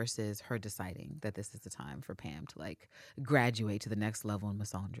response versus her deciding that this is the time for Pam to like graduate to the next level in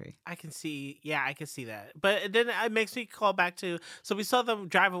misandry. I can see that. But then it makes me call back to, so we saw them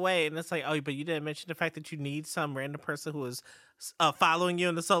drive away and it's like, oh, but you didn't mention the fact that you need some random person who was following you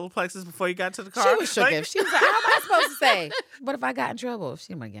in the solar plexus before you got to the car. She was shook. She was like, how am I supposed to say? What if I got in trouble? She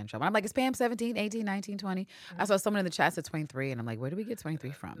didn't want to get in trouble. I'm like, is Pam 17, 18, 19, 20? I saw someone in the chat said 23, and I'm like, where do we get 23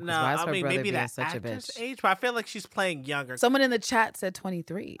 from? No, why is her brother maybe being that's such a bitch? Age, but I feel like she's playing younger. Someone in the chat said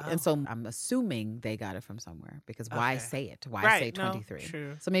 23. Oh. And so I'm assuming they got it from somewhere because why say it? Why say 23? No,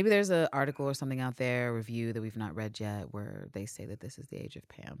 true. So maybe there's an article or something out there, a review that we've not read yet where they say that this is the age of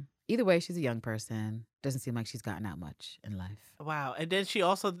Pam. Either way, she's a young person. Doesn't seem like she's gotten out much in life. Wow. And then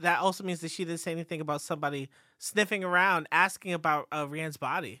that also means that she didn't say anything about somebody sniffing around, asking about Rianne's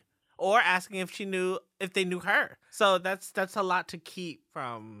body or asking if they knew her. So that's a lot to keep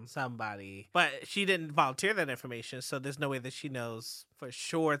from somebody. But she didn't volunteer that information, so there's no way that she knows for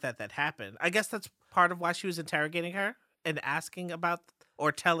sure that happened. I guess that's part of why she was interrogating her and asking about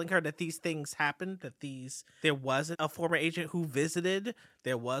or telling her that these things happened, there was a former agent who visited,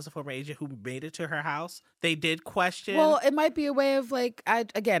 there was a former agent who made it to her house. They did question. Well, it might be a way of like, I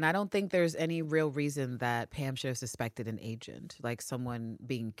don't think there's any real reason that Pam should have suspected an agent, like someone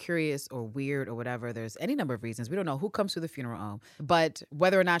being curious or weird or whatever. There's any number of reasons. We don't know who comes to the funeral home, but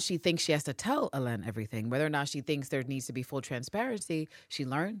whether or not she thinks she has to tell Ellen everything, whether or not she thinks there needs to be full transparency, she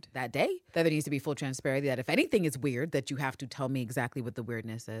learned that day that there needs to be full transparency, that if anything is weird, that you have to tell me exactly what the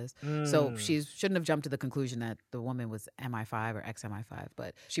weirdness is. So she shouldn't have jumped to the conclusion that the woman was MI5 or ex-MI5,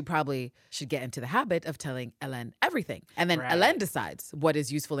 but she probably should get into the habit of telling Ellen everything. And then Ellen decides what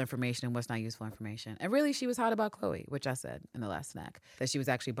is useful information and what's not useful information. And really, she was hot about Chloe, which I said in the last snack, that she was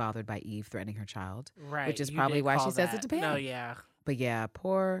actually bothered by Eve threatening her child, which is probably why she says it to Pam. No, yeah. But yeah,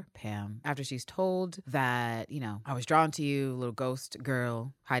 poor Pam. After she's told that, I was drawn to you, little ghost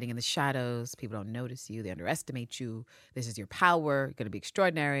girl hiding in the shadows. People don't notice you. They underestimate you. This is your power. You're going to be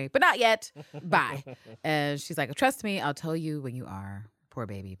extraordinary, but not yet. Bye. And she's like, trust me, I'll tell you when you are. Poor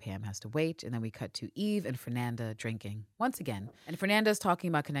baby Pam has to wait. And then we cut to Eve and Fernanda drinking once again. And Fernanda's talking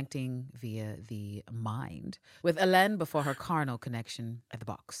about connecting via the mind with Hélène before her carnal connection at the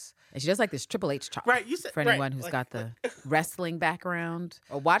box. And she does like this Triple H chop. Right. You said, for anyone who's got the wrestling background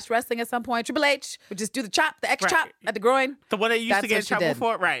or watched wrestling at some point, Triple H would just do the chop, the X chop at the groin. The one that used to get chopped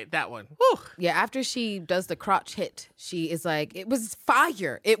before? Right. That one. Whew. Yeah. After she does the crotch hit, she is like, it was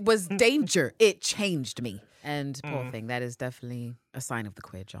fire. It was danger. It changed me. And poor thing, that is definitely a sign of the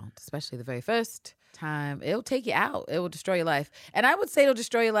queer jaunt, especially the very first time, it'll take you out. It will destroy your life. And I would say it'll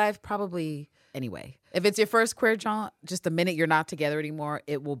destroy your life probably anyway. If it's your first queer jaunt, just the minute you're not together anymore,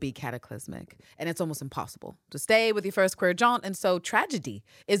 it will be cataclysmic. And it's almost impossible to stay with your first queer jaunt. And so tragedy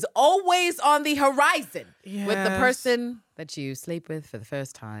is always on the horizon with the person that you sleep with for the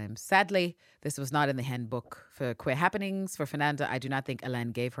first time. Sadly, this was not in the handbook for queer happenings. For Fernanda, I do not think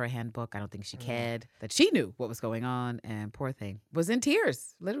Elaine gave her a handbook. I don't think she cared that she knew what was going on. And poor thing was in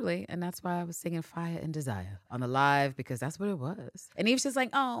tears, literally. And that's why I was singing Fire and Desire on the live, because that's what it was. And Eve's just like,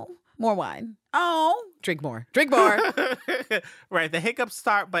 oh, more wine. Oh, drink more. Drink more. Right. The hiccups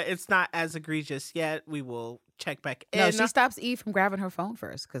start, but it's not as egregious yet. We will check back in. No, she stops Eve from grabbing her phone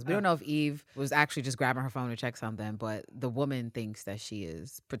first, because we don't know if Eve was actually just grabbing her phone to check something, but the woman thinks that she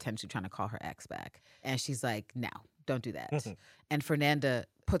is potentially trying to call her ex back. And she's like, no, don't do that. And Fernanda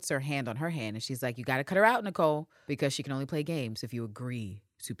puts her hand on her hand and she's like, you got to cut her out, Nicole, because she can only play games if you agree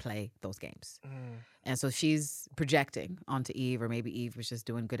to play those games. And so she's projecting onto Eve, or maybe Eve was just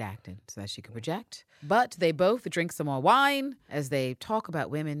doing good acting so that she could project. But they both drink some more wine as they talk about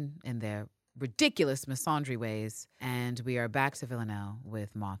women and their ridiculous misandry ways. And we are back to Villanelle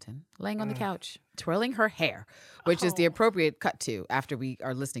with Martin laying on the couch, twirling her hair, which is the appropriate cut to after we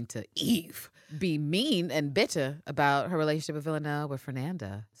are listening to Eve be mean and bitter about her relationship with Villanelle with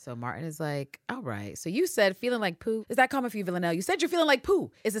Fernanda. So Martin is like, all right, so you said feeling like poo. Is that common for you, Villanelle? You said you're feeling like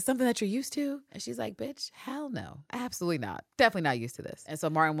poo. Is it something that you're used to? And she's like, bitch, hell no. Absolutely not. Definitely not used to this. And so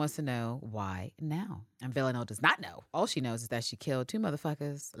Martin wants to know why now. And Villanelle does not know. All she knows is that she killed 2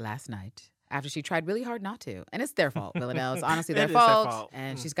 motherfuckers last night after she tried really hard not to. And it's their fault, Villanelle. It's honestly their fault.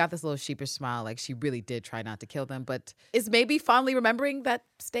 And she's got this little sheepish smile like she really did try not to kill them, but is maybe fondly remembering that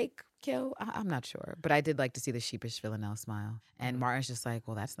steak kill? I'm not sure. But I did like to see the sheepish Villanelle smile. And Martin's just like,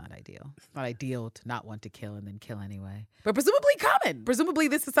 well, that's not ideal. It's not ideal to not want to kill and then kill anyway. But presumably common. Presumably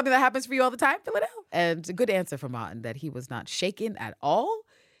this is something that happens for you all the time, Villanelle. And a good answer from Martin that he was not shaken at all.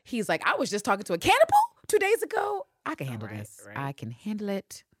 He's like, I was just talking to a cannibal 2 days ago. I can handle this. Right. I can handle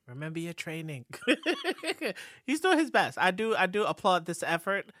it. Remember your training. He's doing his best. I do applaud this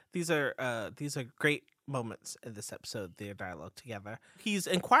effort. These are great moments in this episode, their dialogue together. He's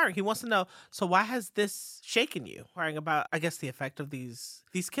inquiring. He wants to know, so why has this shaken you? Inquiring about, I guess, the effect of these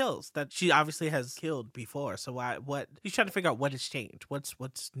kills that she obviously has killed before. So what he's trying to figure out what has changed.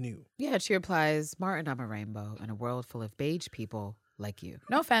 What's new? Yeah, she replies, Martin, I'm a rainbow in a world full of beige people like you.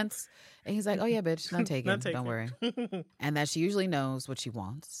 No offense. And he's like, oh yeah, bitch, none taken. Don't worry. And that she usually knows what she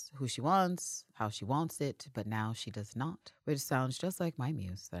wants, who she wants, how she wants it, but now she does not. Which sounds just like my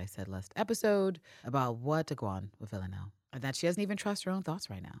muse that I said last episode about what to go on with Villanelle. And that she doesn't even trust her own thoughts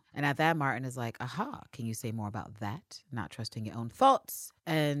right now. And at that, Martin is like, aha, can you say more about that? Not trusting your own thoughts.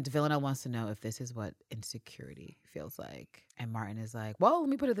 And Villanelle wants to know if this is what insecurity feels like. And Martin is like, well, let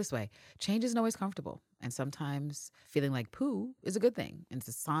me put it this way. Change isn't always comfortable. And sometimes feeling like poo is a good thing. And it's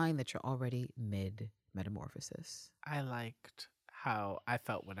a sign that you're already mid-metamorphosis. I liked how I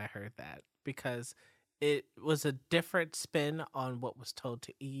felt when I heard that, because it was a different spin on what was told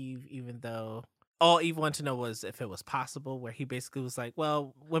to Eve, even though all Eve wanted to know was if it was possible, where he basically was like,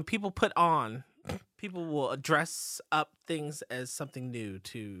 well, when people put on, people will dress up things as something new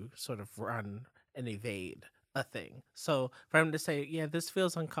to sort of run and evade a thing. So for him to say, yeah, this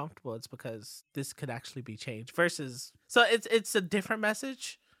feels uncomfortable, it's because this could actually be changed versus, so it's a different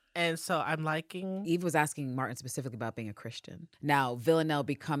message. And so I'm liking... Eve was asking Martin specifically about being a Christian. Now, Villanelle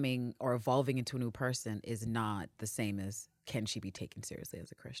becoming or evolving into a new person is not the same as can she be taken seriously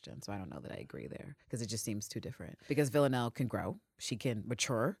as a Christian. So I don't know that I agree there, because it just seems too different. Because Villanelle can grow, she can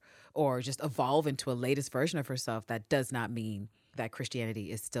mature, or just evolve into a latest version of herself. That does not mean that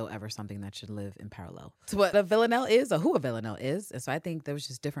Christianity is still ever something that should live in parallel to what a Villanelle is or who a Villanelle is. And so I think there was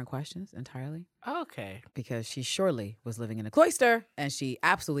just different questions entirely. Okay. Because she surely was living in a cloister, and she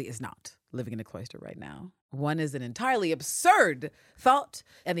absolutely is not living in a cloister right now. One is an entirely absurd thought,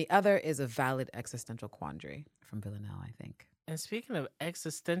 and the other is a valid existential quandary from Villanelle, I think. And speaking of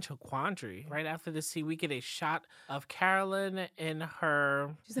existential quandary, right after this scene, we get a shot of Carolyn in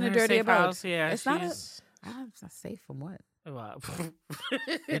her... She's in a dirty abode. House. Yeah, it's not safe from what? Well,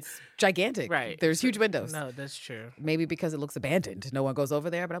 it's gigantic. Right. There's huge windows. No, that's true. Maybe because it looks abandoned. No one goes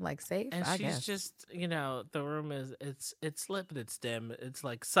over there, but I'm like, safe? And I she's guess. just, the room is, it's lit, but it's dim. It's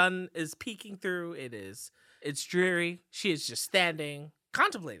like sun is peeking through. It's dreary. She is just standing,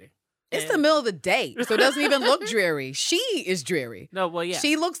 contemplating. It's the middle of the day, so it doesn't even look dreary. She is dreary. No, well, yeah.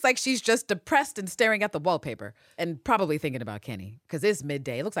 She looks like she's just depressed and staring at the wallpaper and probably thinking about Kenny, because it's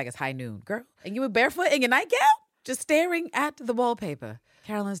midday. It looks like it's high noon. Girl, and you were barefoot in your nightgown? just staring at the wallpaper.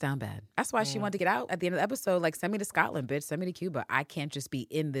 Carolyn's down bad. That's why she wanted to get out at the end of the episode. Like, send me to Scotland, bitch. Send me to Cuba. I can't just be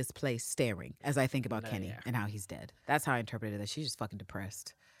in this place staring as I think about Kenny and how he's dead. That's how I interpreted that. She's just fucking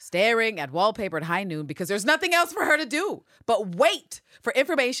depressed. Staring at wallpaper at high noon because there's nothing else for her to do but wait for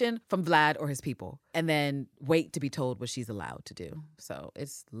information from Vlad or his people and then wait to be told what she's allowed to do. So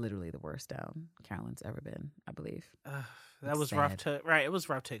it's literally the worst down Carolyn's ever been, I believe. That was rough to It was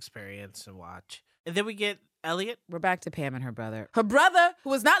rough to experience and watch. And then we get Elliot. We're back to Pam and her brother. Her brother,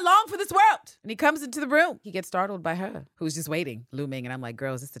 who is not long for this world. And he comes into the room. He gets startled by her, who's just waiting, looming. And I'm like,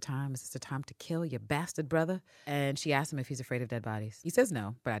 girl, is this the time? Is this the time to kill your bastard brother? And she asks him if he's afraid of dead bodies. He says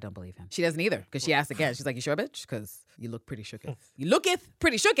no, but I don't believe him. She doesn't either, because she asks again. She's like, you sure, bitch? Because you look pretty shooketh. You looketh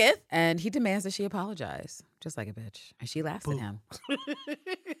pretty shooketh. And he demands that she apologize, just like a bitch. And she laughs at him.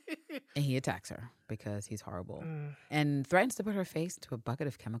 And he attacks her because he's horrible and threatens to put her face into a bucket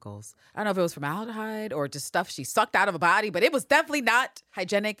of chemicals. I don't know if it was formaldehyde or just stuff she sucked out of a body, but it was definitely not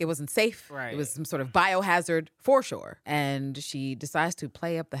hygienic. It wasn't safe. Right. It was some sort of biohazard for sure. And she decides to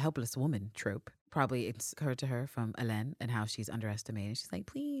play up the helpless woman trope. Probably it's occurred to her from Hélène and how she's underestimated. She's like,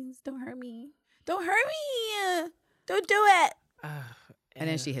 please don't hurt me. Don't hurt me. Don't do it. And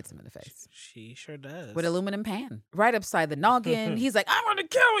then she hits him in the face. She sure does. With aluminum pan. Right upside the noggin. He's like, I'm going to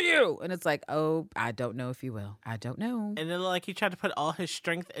kill you. And it's like, oh, I don't know if you will. I don't know. And then like he tried to put all his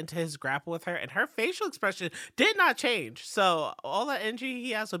strength into his grapple with her. And her facial expression did not change. So all that energy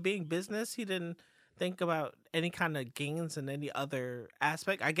he has of being business, he didn't think about any kind of gains in any other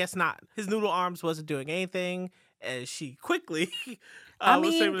aspect. I guess not. His noodle arms wasn't doing anything. And she quickly... I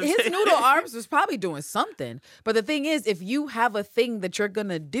mean, his noodle arms was probably doing something. But the thing is, if you have a thing that you're going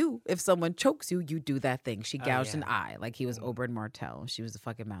to do, if someone chokes you, you do that thing. She gouged an eye like he was Oberyn Martell. She was a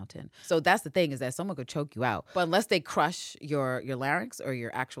fucking mountain. So that's the thing is that someone could choke you out. But unless they crush your larynx or your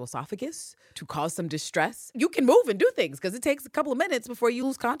actual esophagus to cause some distress, you can move and do things because it takes a couple of minutes before you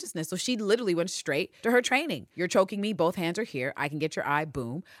lose consciousness. So she literally went straight to her training. You're choking me. Both hands are here. I can get your eye.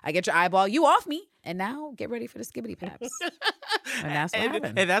 Boom. I get your eyeball. You off me. And now get ready for the skibbity paps. And that's what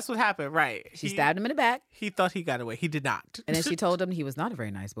happened. And that's what happened, right. She stabbed him in the back. He thought he got away. He did not. And then she told him he was not a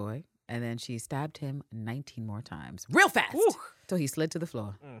very nice boy. And then she stabbed him 19 more times. Real fast. Till he slid to the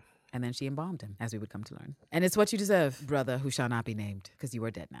floor. And then she embalmed him, as we would come to learn. And it's what you deserve, brother, who shall not be named, because you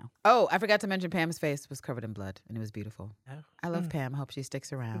are dead now. Oh, I forgot to mention Pam's face was covered in blood, and it was beautiful. I love Pam. I hope she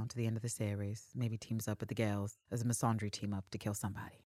sticks around to the end of the series. Maybe teams up with the gals as a misandry team up to kill somebody.